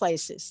 one of the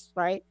places,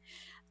 right?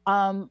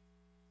 Who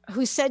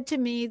said to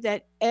me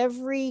that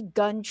every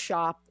gun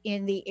shop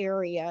in the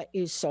area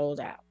is sold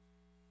out.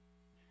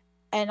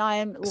 And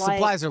I'm like...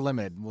 Supplies are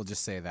limited, we'll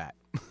just say that.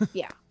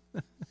 Yeah,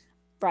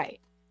 right.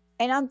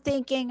 And I'm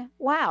thinking,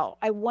 wow,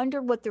 I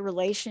wonder what the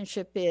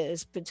relationship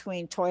is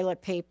between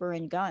toilet paper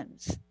and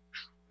guns,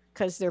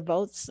 because they're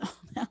both sold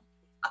out.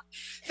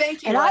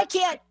 Thank you. And I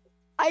can't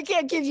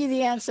give you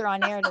the answer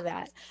on air to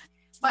that.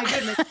 My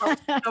goodness,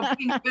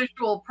 being a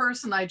visual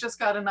person, I just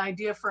got an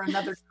idea for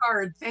another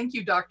card. Thank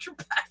you, Dr.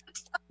 Pat.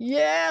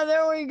 Yeah,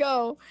 there we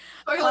go.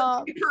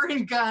 Toilet paper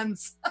and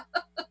guns.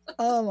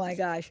 Oh my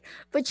gosh.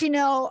 But you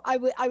know,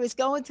 I was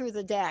going through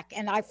the deck,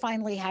 and I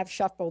finally have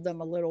shuffled them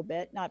a little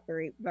bit, not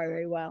very,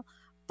 very well.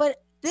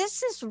 But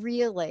this is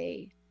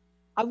really,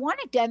 I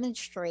want to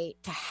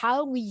demonstrate to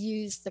how we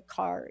use the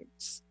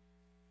cards,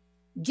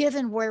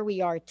 given where we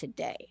are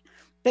today.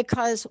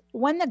 Because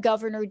when the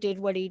governor did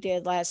what he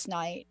did last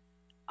night,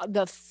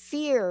 the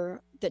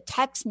fear, the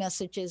text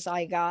messages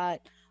I got,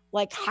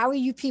 like, how are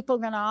you people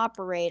going to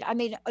operate? I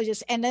mean,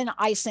 and then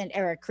I sent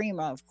Eric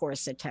Crema, of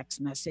course, a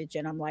text message.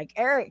 And I'm like,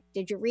 Eric,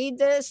 did you read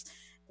this?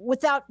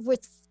 With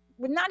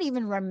not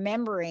even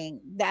remembering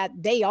that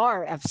they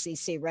are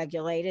FCC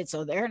regulated,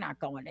 so they're not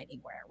going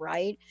anywhere,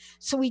 right?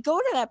 So we go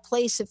to that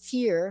place of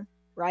fear,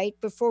 right?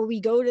 Before we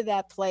go to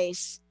that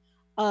place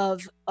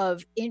of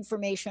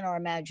information or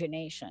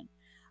imagination.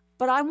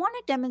 But I want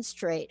to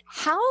demonstrate,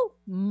 how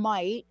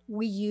might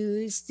we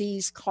use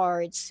these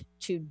cards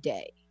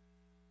today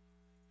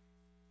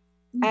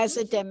as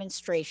a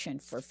demonstration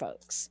for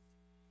folks?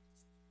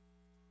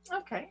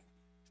 Okay.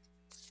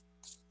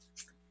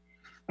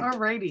 All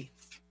righty.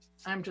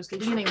 I'm just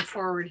leaning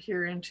forward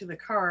here into the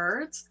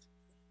cards.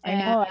 I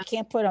know, I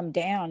can't put them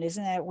down.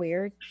 Isn't that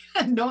weird?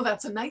 No,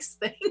 that's a nice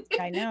thing.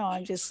 I know.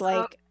 I'm just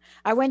like,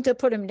 I went to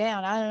put them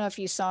down. I don't know if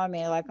you saw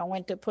me. Like, I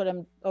went to put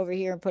them over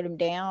here and put them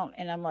down.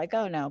 And I'm like,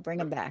 oh no, bring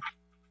them back.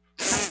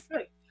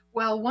 Good.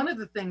 Well, one of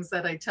the things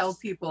that I tell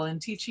people in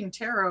teaching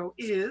tarot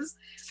is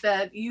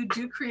that you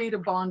do create a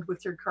bond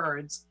with your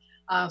cards.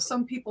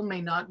 Some people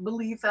may not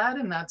believe that,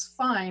 and that's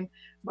fine.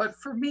 But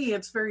for me,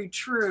 it's very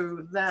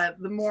true that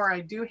the more I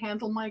do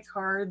handle my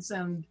cards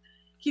and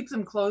keep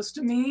them close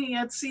to me,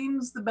 it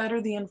seems the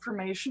better the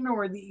information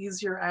or the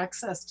easier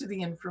access to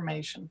the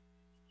information.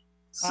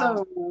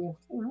 Wow. So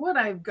what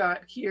I've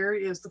got here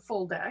is the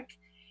full deck.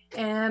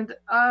 And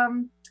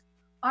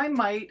I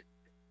might,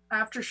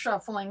 after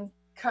shuffling,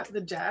 cut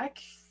the deck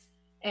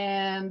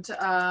and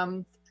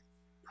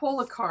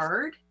pull a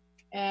card.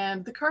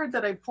 And the card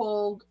that I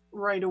pulled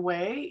right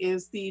away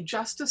is the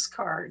Justice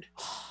card.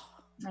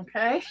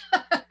 Okay,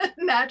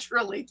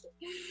 naturally.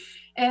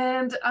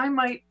 And I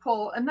might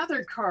pull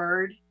another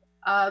card,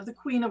 the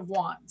Queen of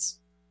Wands.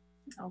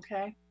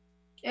 Okay,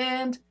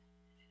 and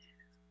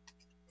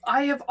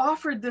I have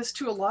offered this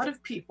to a lot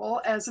of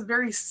people as a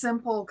very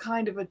simple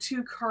kind of a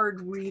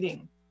 2-card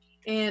reading,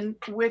 in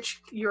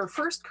which your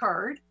first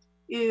card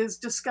is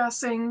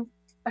discussing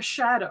a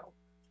shadow,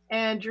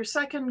 and your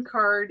second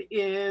card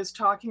is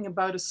talking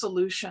about a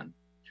solution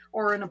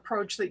or an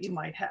approach that you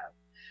might have.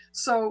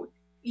 So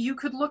you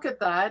could look at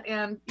that,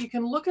 and you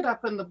can look it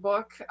up in the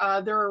book.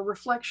 There are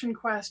reflection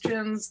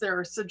questions, there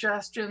are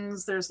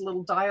suggestions, there's a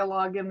little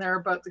dialogue in there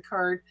about the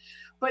card.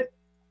 But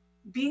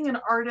being an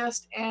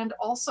artist and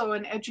also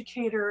an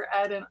educator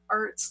at an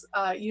arts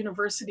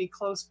university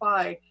close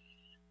by,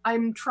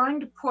 I'm trying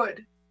to put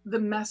the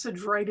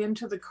message right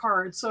into the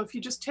card. So if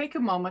you just take a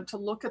moment to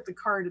look at the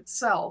card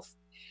itself,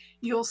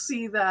 you'll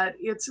see that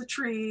it's a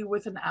tree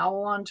with an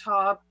owl on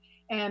top,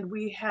 and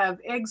we have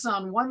eggs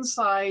on one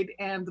side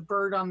and the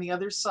bird on the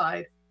other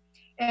side.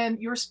 And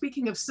you're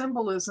speaking of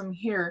symbolism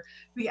here.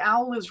 The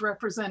owl is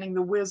representing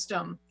the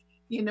wisdom.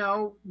 You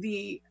know,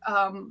 the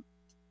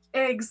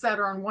eggs that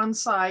are on one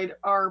side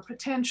are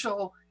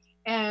potential,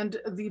 and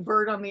the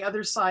bird on the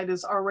other side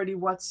is already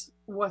what's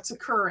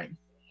occurring.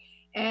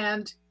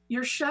 And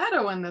your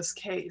shadow in this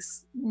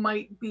case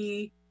might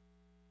be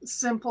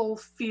simple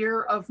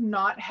fear of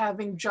not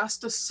having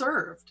justice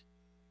served.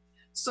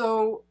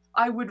 So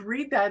I would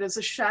read that as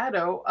a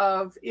shadow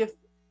of, if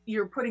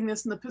you're putting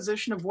this in the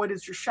position of what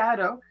is your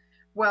shadow,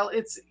 well,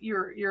 it's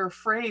you're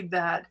afraid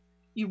that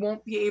you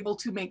won't be able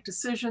to make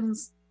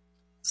decisions.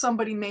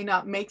 Somebody may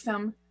not make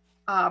them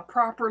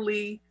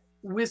properly.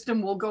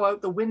 Wisdom will go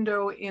out the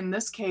window in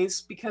this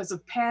case because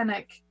of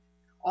panic.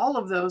 All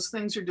of those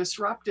things are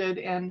disrupted,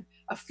 and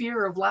a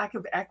fear of lack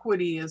of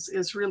equity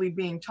is really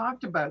being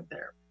talked about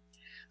there.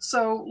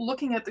 So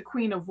looking at the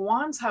Queen of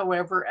Wands,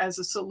 however, as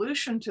a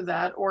solution to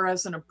that or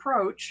as an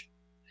approach,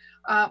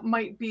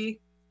 might be,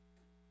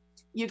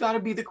 you got to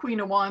be the Queen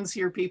of Wands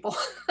here, people.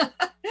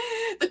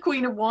 The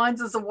Queen of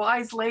Wands is a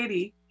wise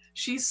lady.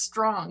 She's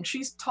strong.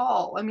 She's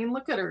tall. I mean,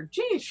 look at her.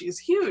 Gee, she's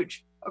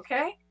huge.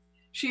 Okay.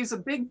 She's a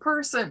big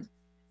person.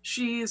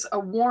 She's a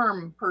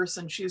warm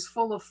person. She's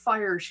full of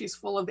fire. She's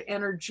full of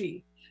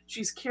energy.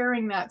 She's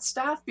carrying that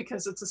staff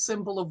because it's a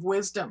symbol of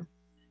wisdom.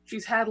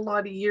 She's had a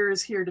lot of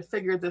years here to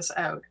figure this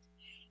out.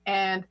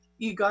 And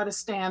you got to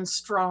stand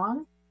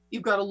strong.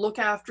 You've got to look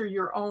after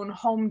your own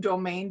home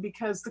domain,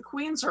 because the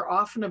queens are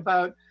often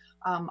about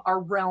our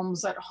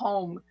realms at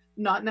home,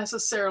 not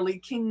necessarily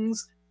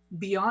kings.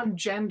 Beyond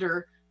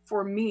gender,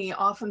 for me,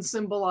 often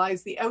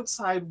symbolize the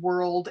outside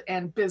world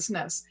and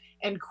business,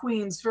 and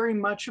queens very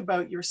much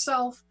about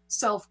yourself,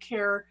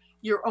 self-care,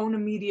 your own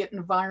immediate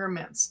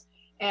environments.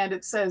 And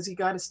it says you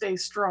got to stay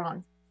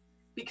strong,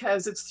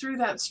 because it's through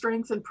that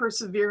strength and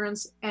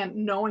perseverance and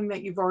knowing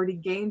that you've already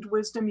gained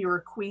wisdom, you're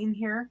a queen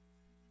here,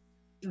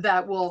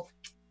 that will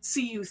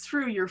see you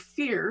through your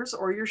fears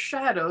or your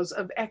shadows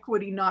of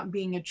equity not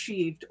being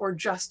achieved or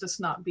justice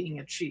not being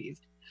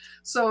achieved.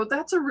 So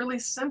that's a really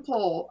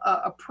simple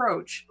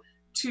approach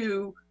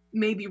to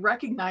maybe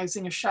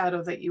recognizing a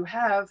shadow that you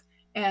have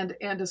and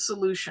a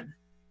solution.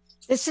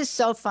 This is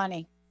so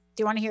funny.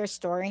 Do you want to hear a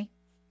story?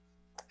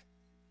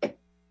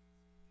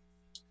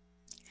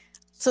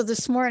 So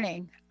this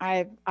morning,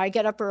 I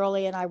get up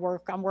early and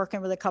I'm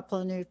working with a couple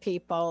of new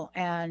people,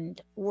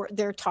 and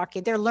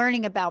they're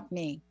learning about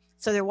me.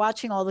 So they're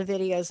watching all the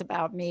videos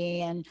about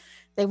me, and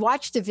they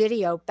watched the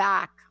video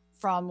back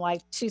from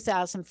like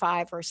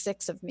 2005 or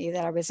 6 of me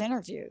that I was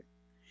interviewed.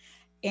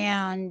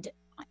 And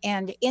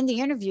in the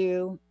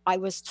interview, I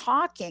was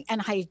talking,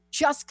 and I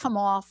just come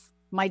off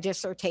my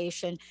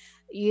dissertation.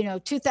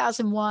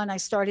 2001, I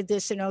started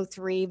this in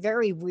 2003,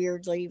 very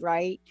weirdly,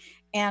 right?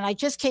 And I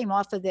just came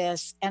off of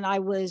this, and I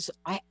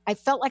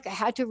felt like I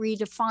had to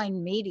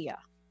redefine media.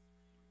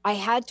 I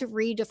had to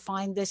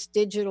redefine this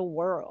digital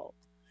world.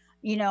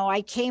 You know,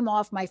 I came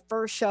off, my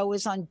first show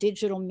was on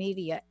digital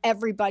media.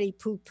 Everybody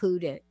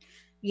poo-pooed it.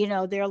 You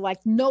know, they're like,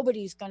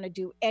 nobody's going to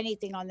do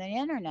anything on the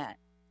internet.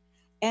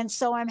 And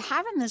so I'm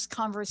having this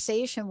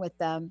conversation with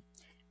them,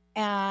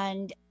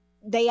 and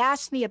they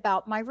asked me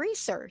about my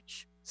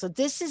research. So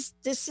this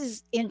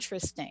is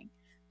interesting.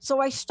 So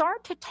I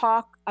start to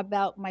talk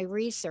about my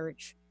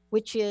research,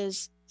 which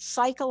is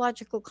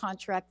psychological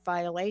contract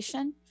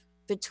violation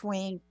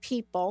between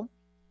people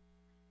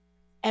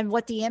and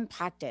what the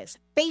impact is.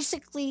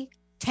 Basically,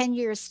 10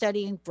 years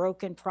studying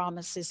broken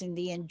promises and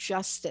the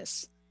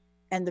injustice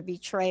and the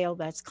betrayal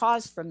that's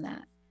caused from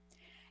that.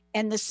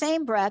 In the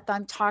same breath,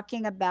 I'm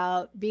talking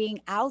about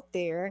being out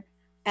there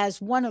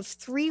as one of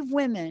 3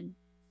 women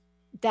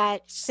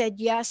that said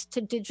yes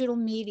to digital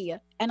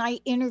media. And I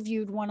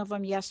interviewed one of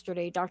them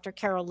yesterday, Dr.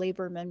 Carol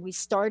Lieberman. We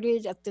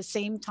started at the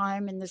same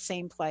time in the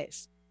same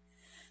place.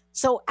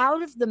 So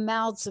out of the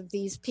mouths of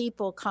these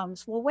people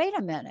comes, well, wait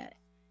a minute.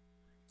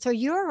 So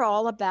you're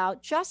all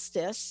about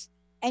justice,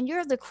 and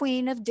you're the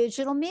queen of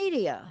digital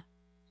media.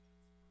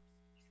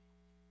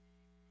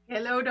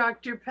 Hello,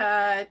 Dr.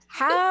 Pat.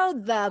 How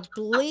the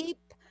bleep?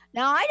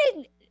 Now, I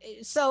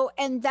didn't, so,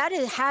 and that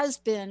has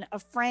been a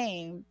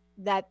frame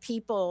that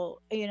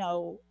people, you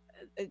know,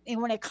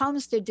 and when it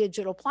comes to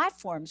digital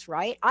platforms,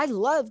 right? I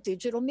love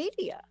digital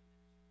media,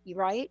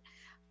 right?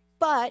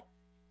 But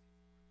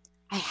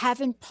I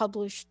haven't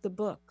published the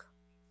book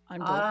on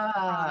broken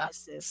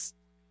promises.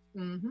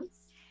 Mm-hmm.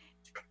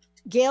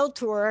 Gail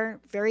Tour,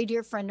 very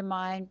dear friend of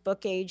mine,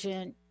 book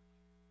agent.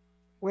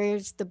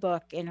 Where's the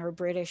book in her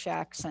British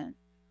accent?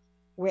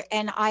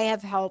 And I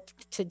have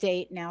helped to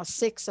date now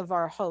 6 of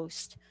our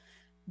hosts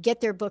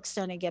get their books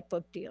done and get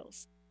book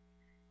deals.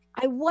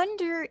 I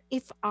wonder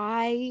if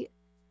I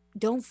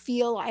don't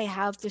feel I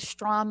have the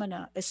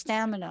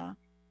stamina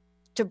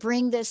to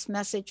bring this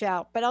message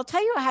out. But I'll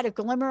tell you, I had a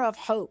glimmer of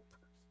hope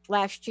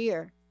last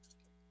year.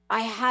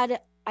 I had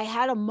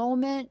a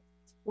moment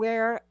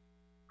where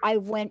I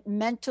went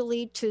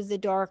mentally to the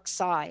dark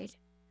side,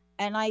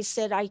 and I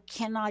said, I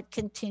cannot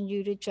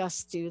continue to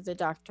just do the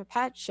Dr.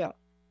 Pat show.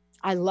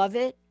 I love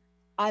it.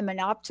 I'm an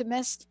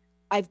optimist.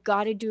 I've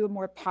got to do a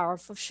more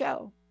powerful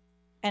show.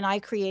 And I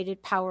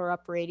created Power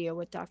Up Radio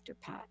with Dr.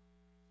 Pat.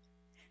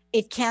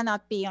 It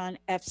cannot be on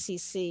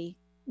FCC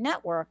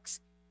networks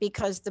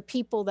because the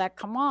people that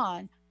come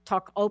on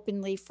talk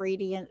openly,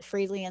 freely,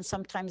 and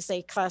sometimes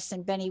they cuss,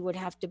 and Benny would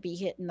have to be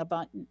hitting the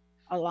button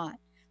a lot.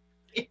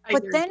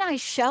 But then I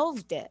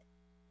shelved it.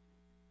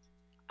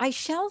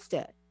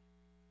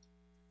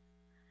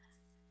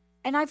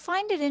 And I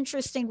find it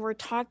interesting we're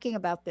talking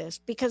about this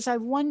because I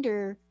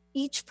wonder,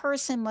 each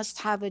person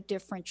must have a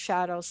different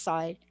shadow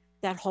side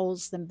that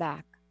holds them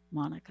back,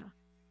 Monica.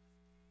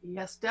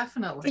 Yes,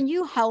 definitely. Can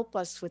you help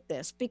us with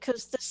this?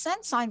 Because the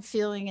sense I'm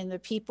feeling in the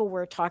people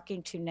we're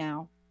talking to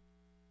now,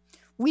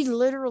 we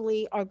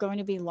literally are going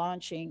to be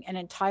launching an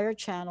entire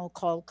channel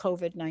called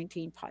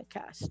COVID-19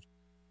 Podcast.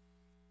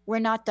 We're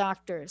not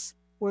doctors.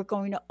 We're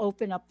going to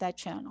open up that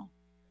channel.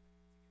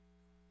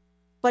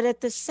 But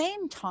at the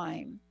same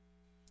time,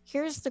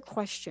 here's the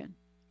question.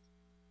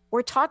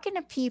 We're talking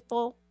to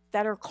people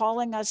that are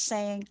calling us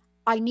saying,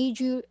 I need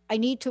to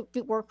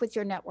work with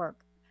your network.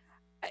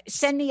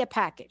 Send me a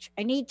package.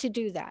 I need to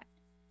do that.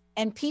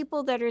 And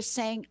people that are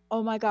saying,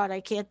 oh my God, I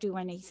can't do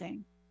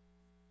anything.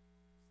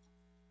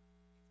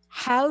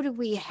 How do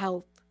we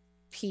help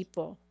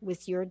people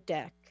with your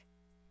deck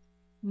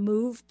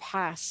move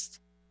past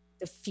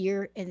the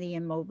fear and the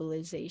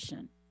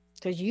immobilization?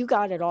 Because you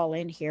got it all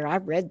in here. I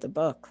read the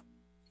book.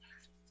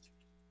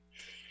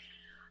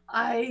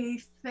 I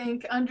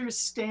think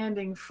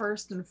understanding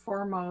first and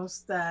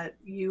foremost that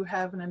you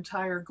have an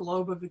entire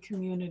globe of a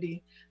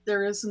community.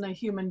 There isn't a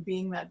human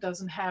being that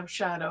doesn't have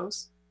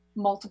shadows,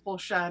 multiple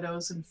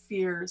shadows and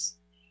fears.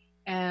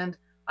 And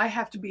I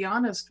have to be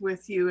honest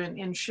with you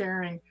in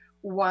sharing,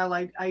 while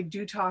I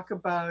do talk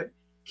about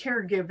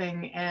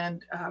caregiving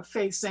and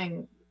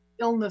facing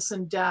illness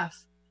and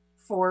death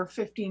for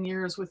 15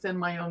 years within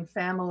my own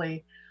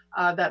family,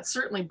 that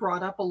certainly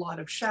brought up a lot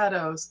of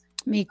shadows.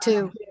 Me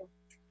too.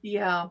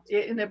 Yeah,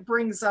 and it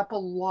brings up a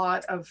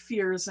lot of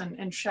fears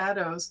and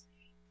shadows.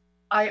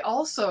 I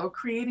also,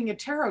 creating a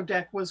tarot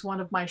deck was one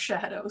of my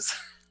shadows.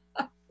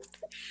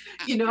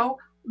 You know,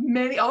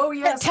 many, oh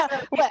yes.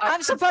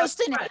 I'm supposed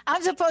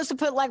to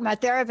put like my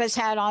therapist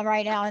hat on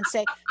right now and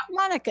say,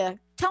 Monica,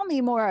 tell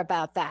me more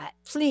about that,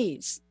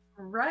 please.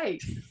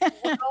 Right.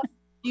 Well,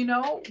 you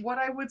know, what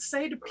I would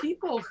say to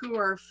people who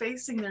are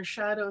facing their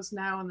shadows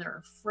now and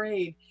they're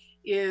afraid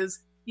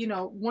is, you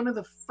know, one of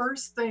the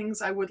first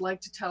things I would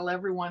like to tell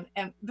everyone,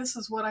 and this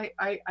is what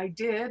I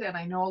did, and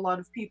I know a lot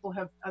of people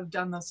have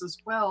done this as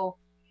well,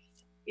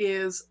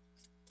 is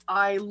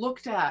I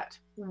looked at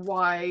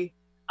why,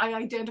 I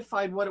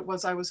identified what it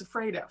was I was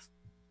afraid of.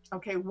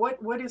 Okay,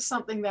 what is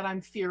something that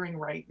I'm fearing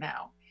right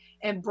now?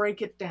 And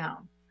break it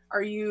down.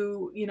 Are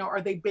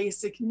are they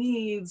basic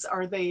needs?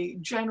 Are they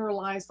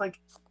generalized? Like,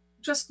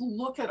 just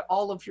look at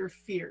all of your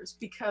fears,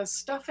 because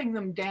stuffing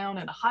them down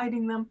and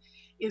hiding them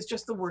is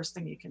just the worst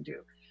thing you can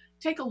do.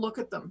 take a look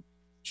at them,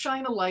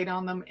 shine a light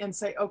on them and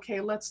say, okay,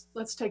 let's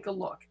take a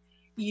look.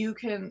 You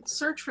can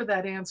search for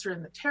that answer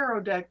in the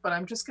tarot deck, but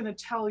I'm just going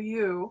to tell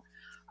you,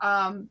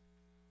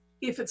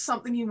 if it's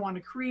something you want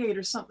to create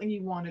or something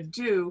you want to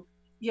do,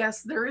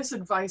 yes, there is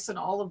advice in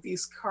all of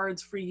these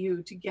cards for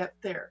you to get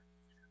there.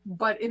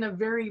 But in a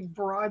very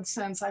broad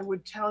sense, I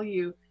would tell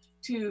you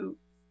to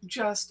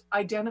just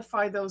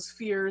identify those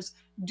fears,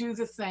 do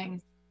the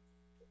thing,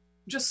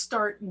 just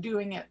start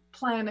doing it,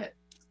 plan it,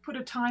 put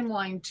a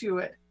timeline to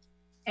it,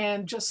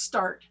 and just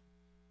start.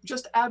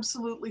 Just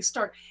absolutely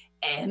start.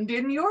 And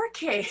in your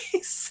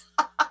case,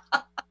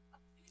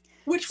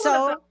 which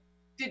one?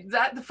 Did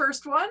that the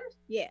first one?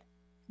 Yeah.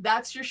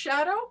 That's your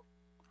shadow?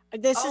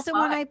 This is the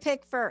one I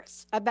picked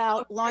first,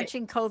 about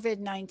launching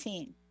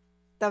COVID-19,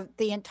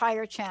 the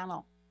entire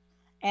channel.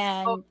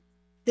 And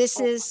this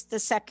is the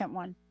second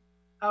one.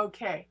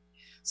 Okay.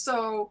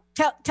 So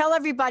tell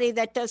everybody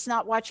that does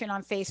not watch it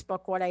on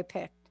Facebook what I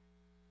picked.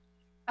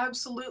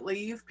 Absolutely.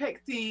 You've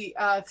picked the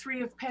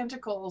Three of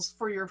Pentacles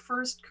for your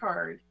first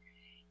card.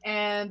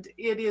 And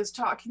it is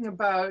talking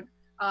about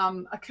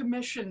a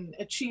commission,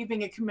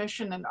 achieving a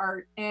commission in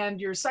art. And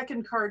your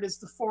second card is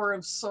the Four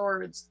of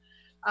Swords,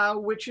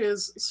 which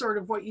is sort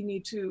of what you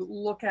need to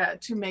look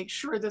at to make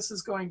sure this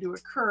is going to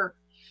occur.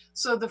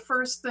 So the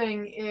first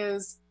thing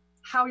is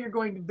how you're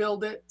going to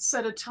build it,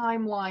 set a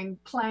timeline,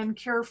 plan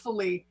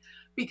carefully,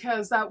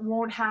 because that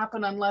won't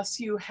happen unless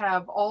you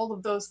have all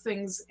of those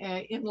things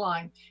in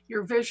line.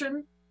 Your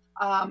vision,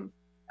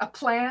 a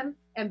plan,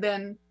 and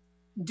then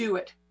do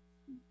it,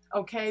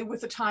 okay,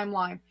 with a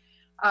timeline.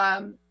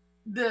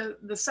 The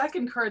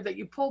second card that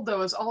you pulled,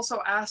 though, is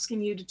also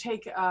asking you to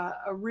take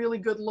a really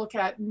good look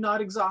at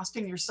not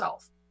exhausting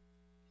yourself.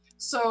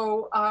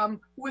 So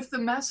with the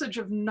message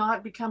of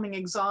not becoming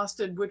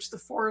exhausted, which the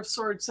Four of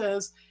Swords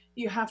says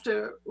you have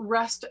to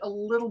rest a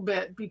little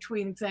bit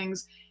between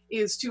things,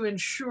 is to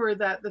ensure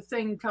that the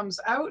thing comes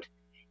out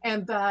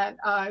and that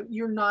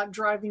you're not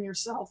driving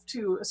yourself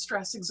to a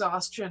stress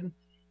exhaustion,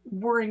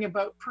 worrying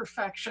about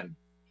perfection.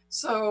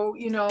 So,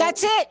 you know.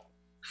 That's it.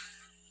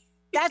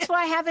 That's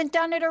why I haven't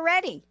done it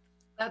already.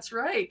 That's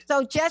right.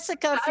 So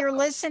Jessica, if you're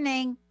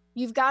listening,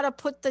 you've got to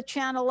put the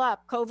channel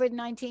up,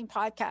 COVID-19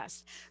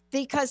 podcast,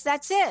 because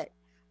that's it.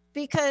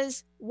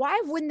 Because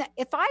why wouldn't,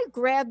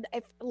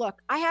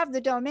 look, I have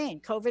the domain,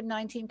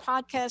 COVID-19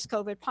 podcast,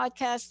 COVID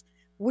podcast.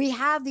 We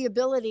have the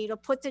ability to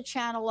put the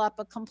channel up,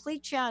 a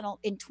complete channel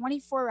in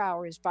 24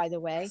 hours, by the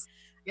way.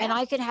 Yeah. And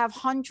I could have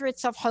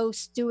hundreds of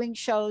hosts doing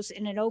shows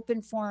in an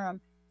open forum.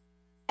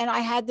 And I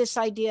had this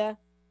idea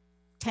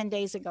 10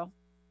 days ago.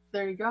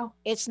 There you go.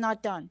 It's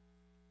not done.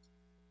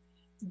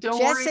 Don't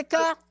Jessica,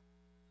 worry,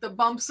 the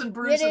bumps and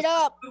bruises. Get it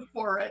up. Go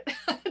for it.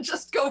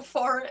 Just go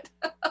for it.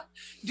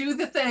 Do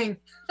the thing.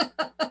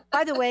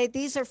 By the way,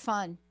 these are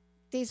fun.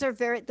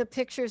 The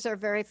pictures are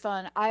very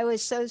fun. I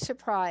was so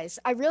surprised.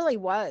 I really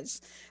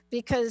was,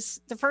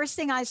 because the first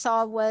thing I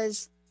saw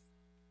was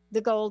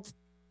the gold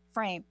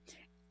frame.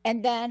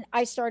 And then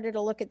I started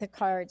to look at the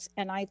cards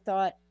and I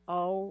thought,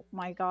 oh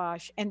my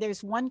gosh. And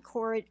there's one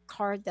card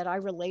that I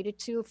related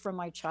to from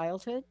my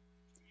childhood.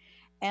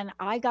 And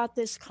I got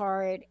this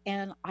card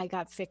and I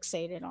got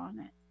fixated on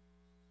it.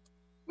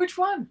 Which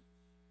one?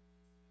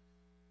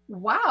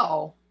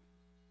 Wow.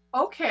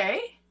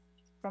 Okay.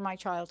 From my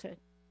childhood.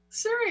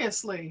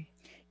 Seriously?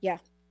 Yeah.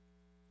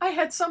 I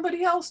had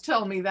somebody else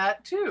tell me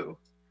that too.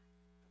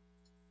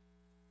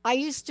 I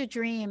used to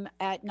dream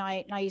at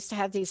night and I used to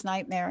have these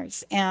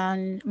nightmares.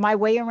 And my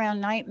way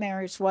around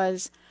nightmares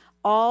was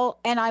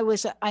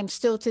I'm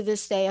still to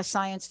this day a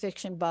science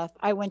fiction buff.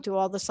 I went to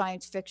all the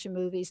science fiction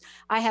movies.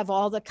 I have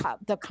all the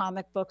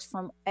comic books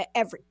from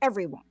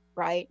everyone,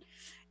 right?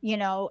 You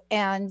know,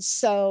 and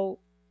so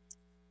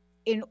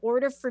in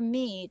order for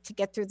me to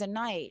get through the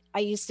night, I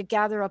used to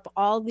gather up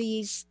all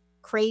these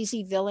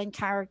crazy villain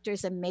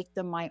characters and make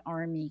them my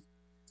army.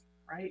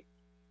 Right.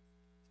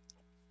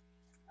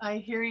 I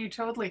hear you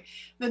totally.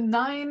 The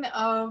Nine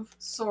of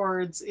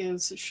Swords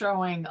is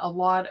showing a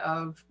lot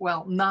of,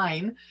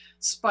 9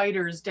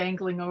 spiders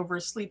dangling over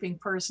a sleeping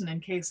person, in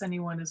case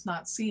anyone is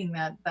not seeing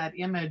that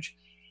image.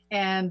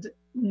 And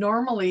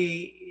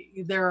normally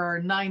there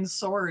are 9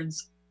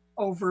 swords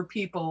over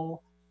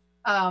people,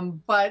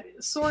 but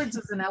swords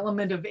is an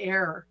element of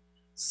air.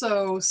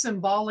 So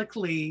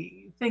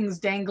symbolically, things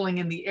dangling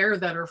in the air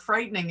that are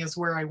frightening is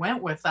where I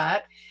went with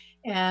that.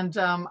 And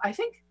I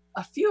think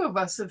a few of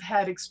us have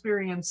had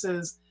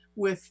experiences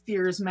with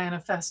fears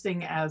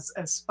manifesting as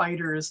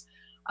spiders.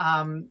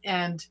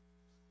 And,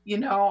 you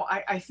know,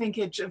 I think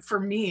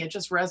for me, it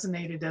just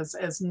resonated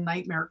as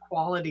nightmare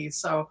quality.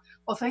 So,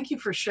 well, thank you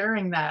for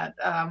sharing that.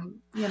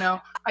 You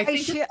know, I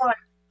think it's like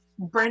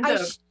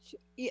Brenda.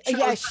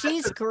 Yeah,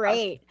 she's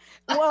great.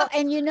 Well,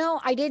 and you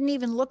know, I didn't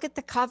even look at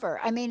the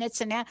cover. I mean,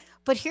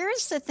 but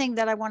here's the thing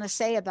that I want to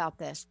say about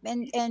this.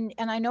 And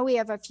I know we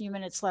have a few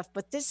minutes left,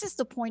 but this is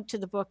the point to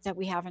the book that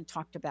we haven't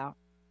talked about.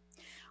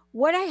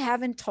 What I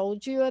haven't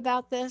told you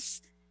about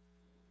this,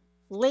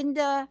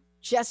 Linda,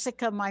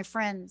 Jessica, my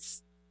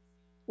friends,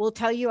 will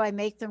tell you I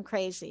make them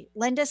crazy.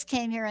 Linda's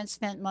came here and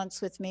spent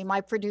months with me,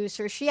 my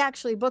producer. She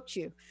actually booked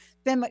you.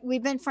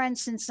 We've been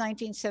friends since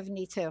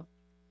 1972.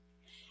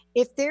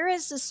 If there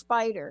is a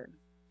spider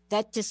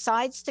that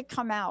decides to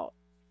come out,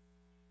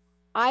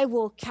 I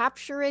will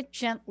capture it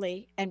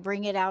gently and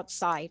bring it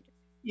outside.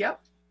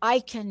 Yep. I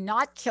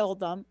cannot kill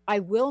them. I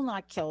will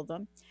not kill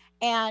them.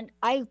 And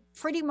I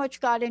pretty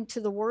much got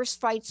into the worst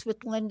fights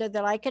with Linda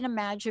that I can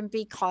imagine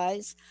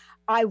because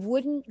I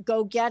wouldn't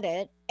go get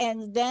it.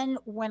 And then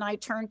when I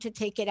turned to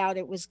take it out,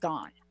 it was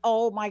gone.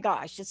 Oh my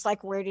gosh. It's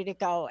like, where did it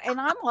go? And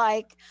I'm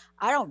like,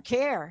 I don't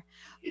care.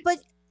 But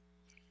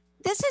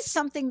this is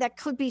something that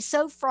could be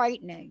so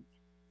frightening.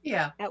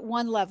 Yeah. At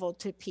one level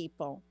to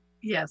people.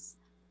 Yes.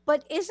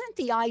 But isn't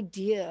the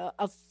idea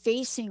of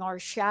facing our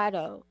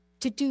shadow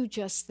to do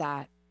just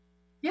that?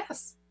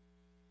 Yes,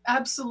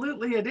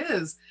 absolutely it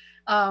is.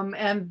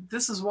 And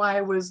this is why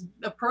I was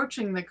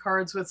approaching the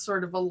cards with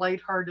sort of a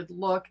lighthearted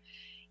look.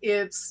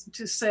 It's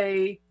to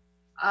say,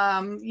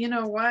 you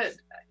know what,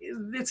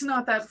 it's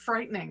not that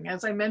frightening.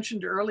 As I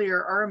mentioned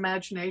earlier, our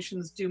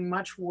imaginations do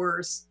much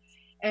worse.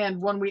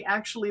 And when we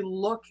actually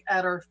look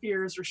at our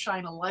fears or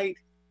shine a light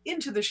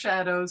into the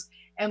shadows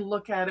and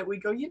look at it, we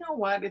go, you know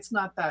what, it's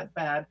not that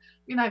bad. I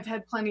mean, I've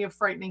had plenty of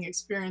frightening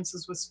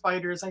experiences with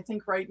spiders. I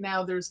think right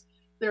now there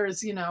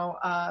is, you know,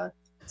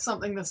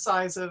 something the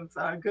size of,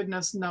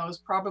 goodness knows,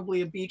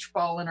 probably a beach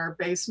ball in our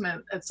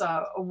basement. It's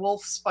a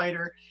wolf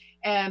spider.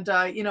 And,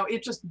 you know,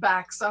 it just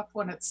backs up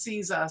when it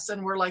sees us.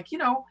 And we're like, you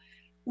know,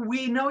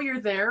 we know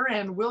you're there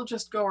and we'll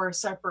just go our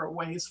separate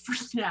ways for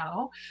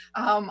now.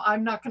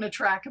 I'm not going to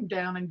track him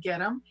down and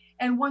get him.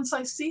 And once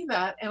I see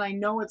that and I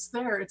know it's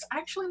there, it's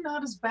actually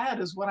not as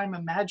bad as what I'm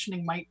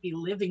imagining might be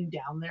living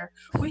down there.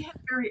 We have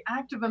very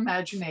active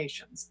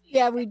imaginations.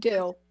 Yeah, we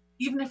do.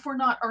 Even if we're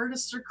not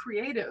artists or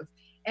creative.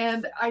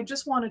 And I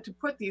just wanted to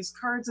put these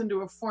cards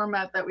into a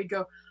format that we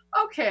go,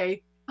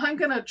 okay, I'm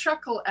going to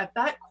chuckle at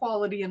that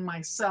quality in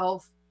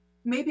myself.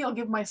 Maybe I'll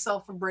give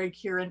myself a break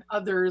here and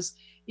others.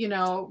 You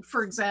know,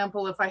 for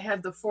example, if I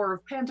had the Four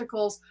of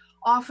Pentacles,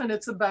 often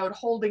it's about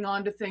holding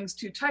on to things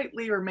too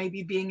tightly or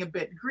maybe being a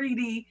bit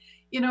greedy,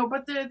 you know,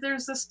 but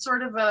there's this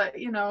sort of a,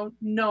 you know,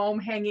 gnome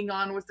hanging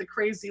on with the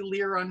crazy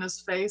leer on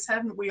his face.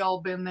 Haven't we all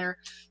been there?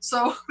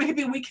 So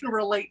maybe we can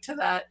relate to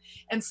that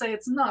and say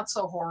it's not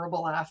so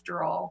horrible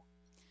after all.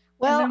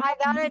 Well, I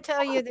gotta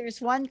tell you,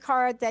 there's one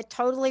card that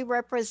totally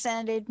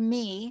represented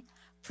me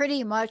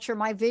pretty much, or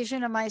my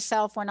vision of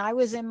myself when I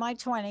was in my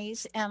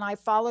 20s, and I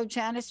followed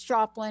Janis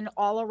Joplin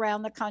all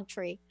around the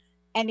country.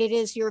 And it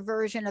is your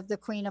version of the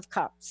Queen of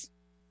Cups.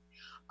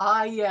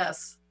 Ah,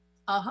 yes.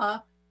 Uh-huh.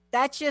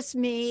 That's just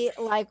me,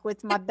 like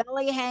with my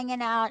belly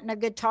hanging out and a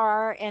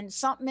guitar and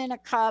something in a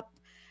cup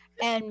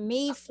and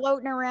me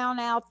floating around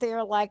out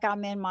there like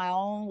I'm in my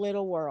own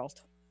little world.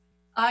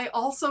 I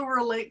also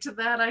relate to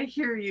that. I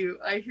hear you.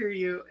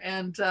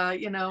 And,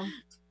 you know,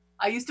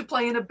 I used to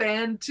play in a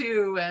band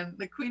too, and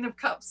the Queen of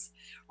Cups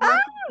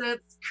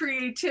represents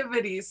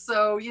creativity.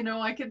 So, you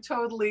know, I could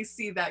totally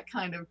see that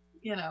kind of,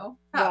 you know,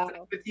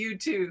 happening with you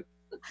too.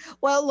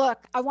 Well,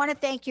 look, I want to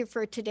thank you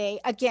for today.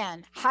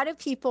 Again, how do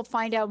people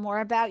find out more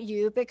about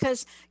you?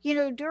 Because, you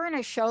know, during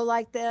a show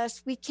like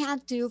this, we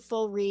can't do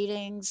full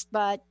readings,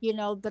 but, you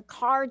know, the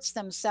cards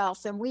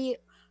themselves, and we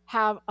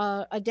have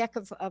a deck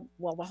of,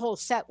 well, the whole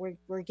set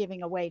we're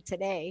giving away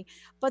today.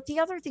 But the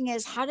other thing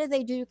is, how do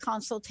they do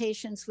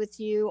consultations with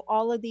you?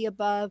 All of the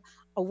above,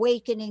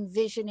 awakening,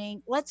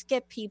 visioning. Let's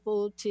get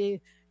people to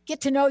get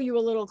to know you a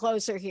little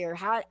closer here.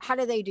 How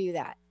do they do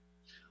that?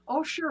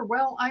 Oh, sure.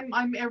 Well,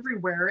 I'm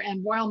everywhere.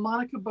 And while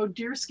Monica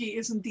Bodirski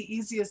isn't the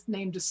easiest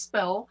name to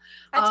spell,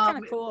 that's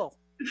kind of cool.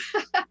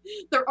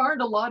 There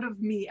aren't a lot of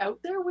me out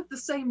there with the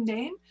same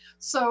name.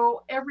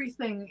 So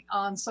everything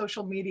on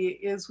social media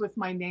is with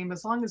my name,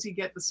 as long as you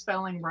get the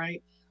spelling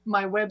right.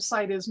 My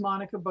website is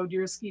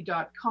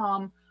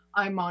monicabodirski.com.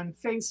 I'm on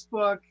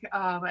Facebook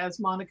as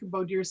Monica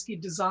Bodirski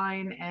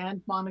Design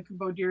and Monica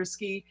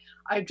Bodirski.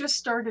 I just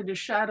started a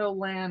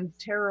Shadowland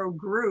Tarot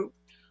group.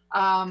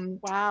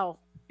 Wow.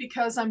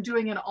 Because I'm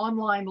doing an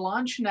online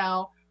launch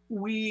now.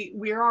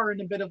 We are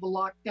in a bit of a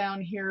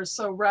lockdown here.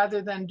 So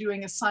rather than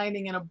doing a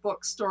signing in a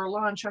bookstore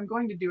launch, I'm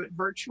going to do it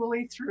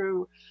virtually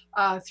through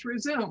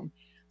Zoom.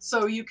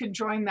 So you can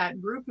join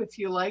that group if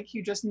you like.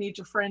 You just need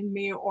to friend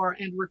me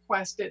and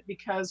request it,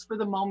 because for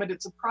the moment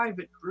it's a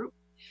private group.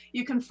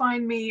 You can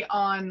find me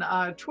on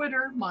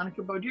Twitter,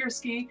 Monica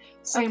Bodirski.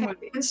 Same with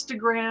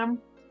Instagram.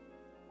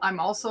 I'm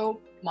also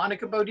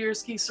Monica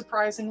Bodirski,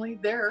 surprisingly,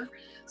 there.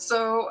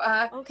 So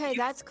okay,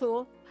 that's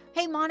cool.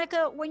 Hey,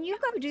 Monica, when you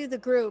go do the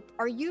group,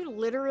 are you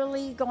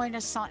literally going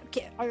to sign?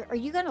 Are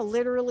you going to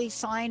literally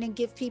sign and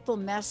give people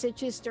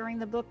messages during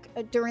the book,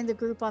 during the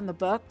group on the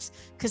books?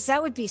 Because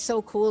that would be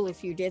so cool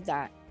if you did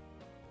that.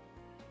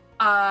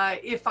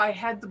 If I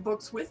had the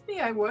books with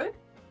me, I would.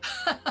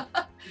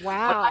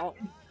 Wow.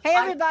 Hey,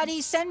 everybody,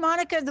 send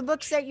Monica the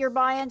books that you're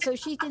buying so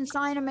she can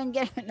sign them and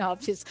get. No, I'm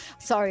just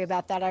sorry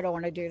about that. I don't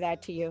want to do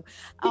that to you.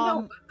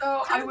 How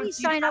do we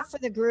sign up for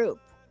the group?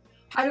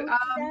 How do we do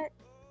that?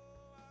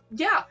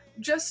 Yeah,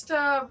 just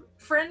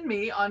friend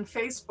me on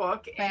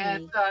Facebook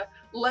and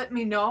let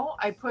me know.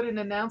 I put an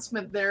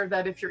announcement there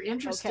that if you're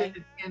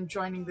interested in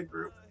joining the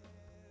group,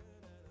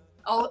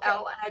 I'll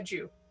add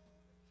you.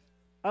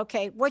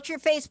 Okay. What's your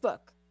Facebook?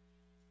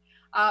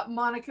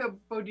 Monica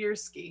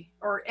Bodierski,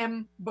 or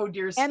M.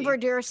 Bodierski. M.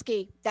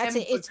 Bodierski. That's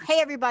it. It's, hey,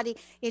 everybody.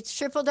 It's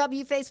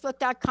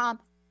www.facebook.com.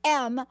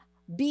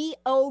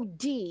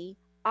 MBODIRSKY.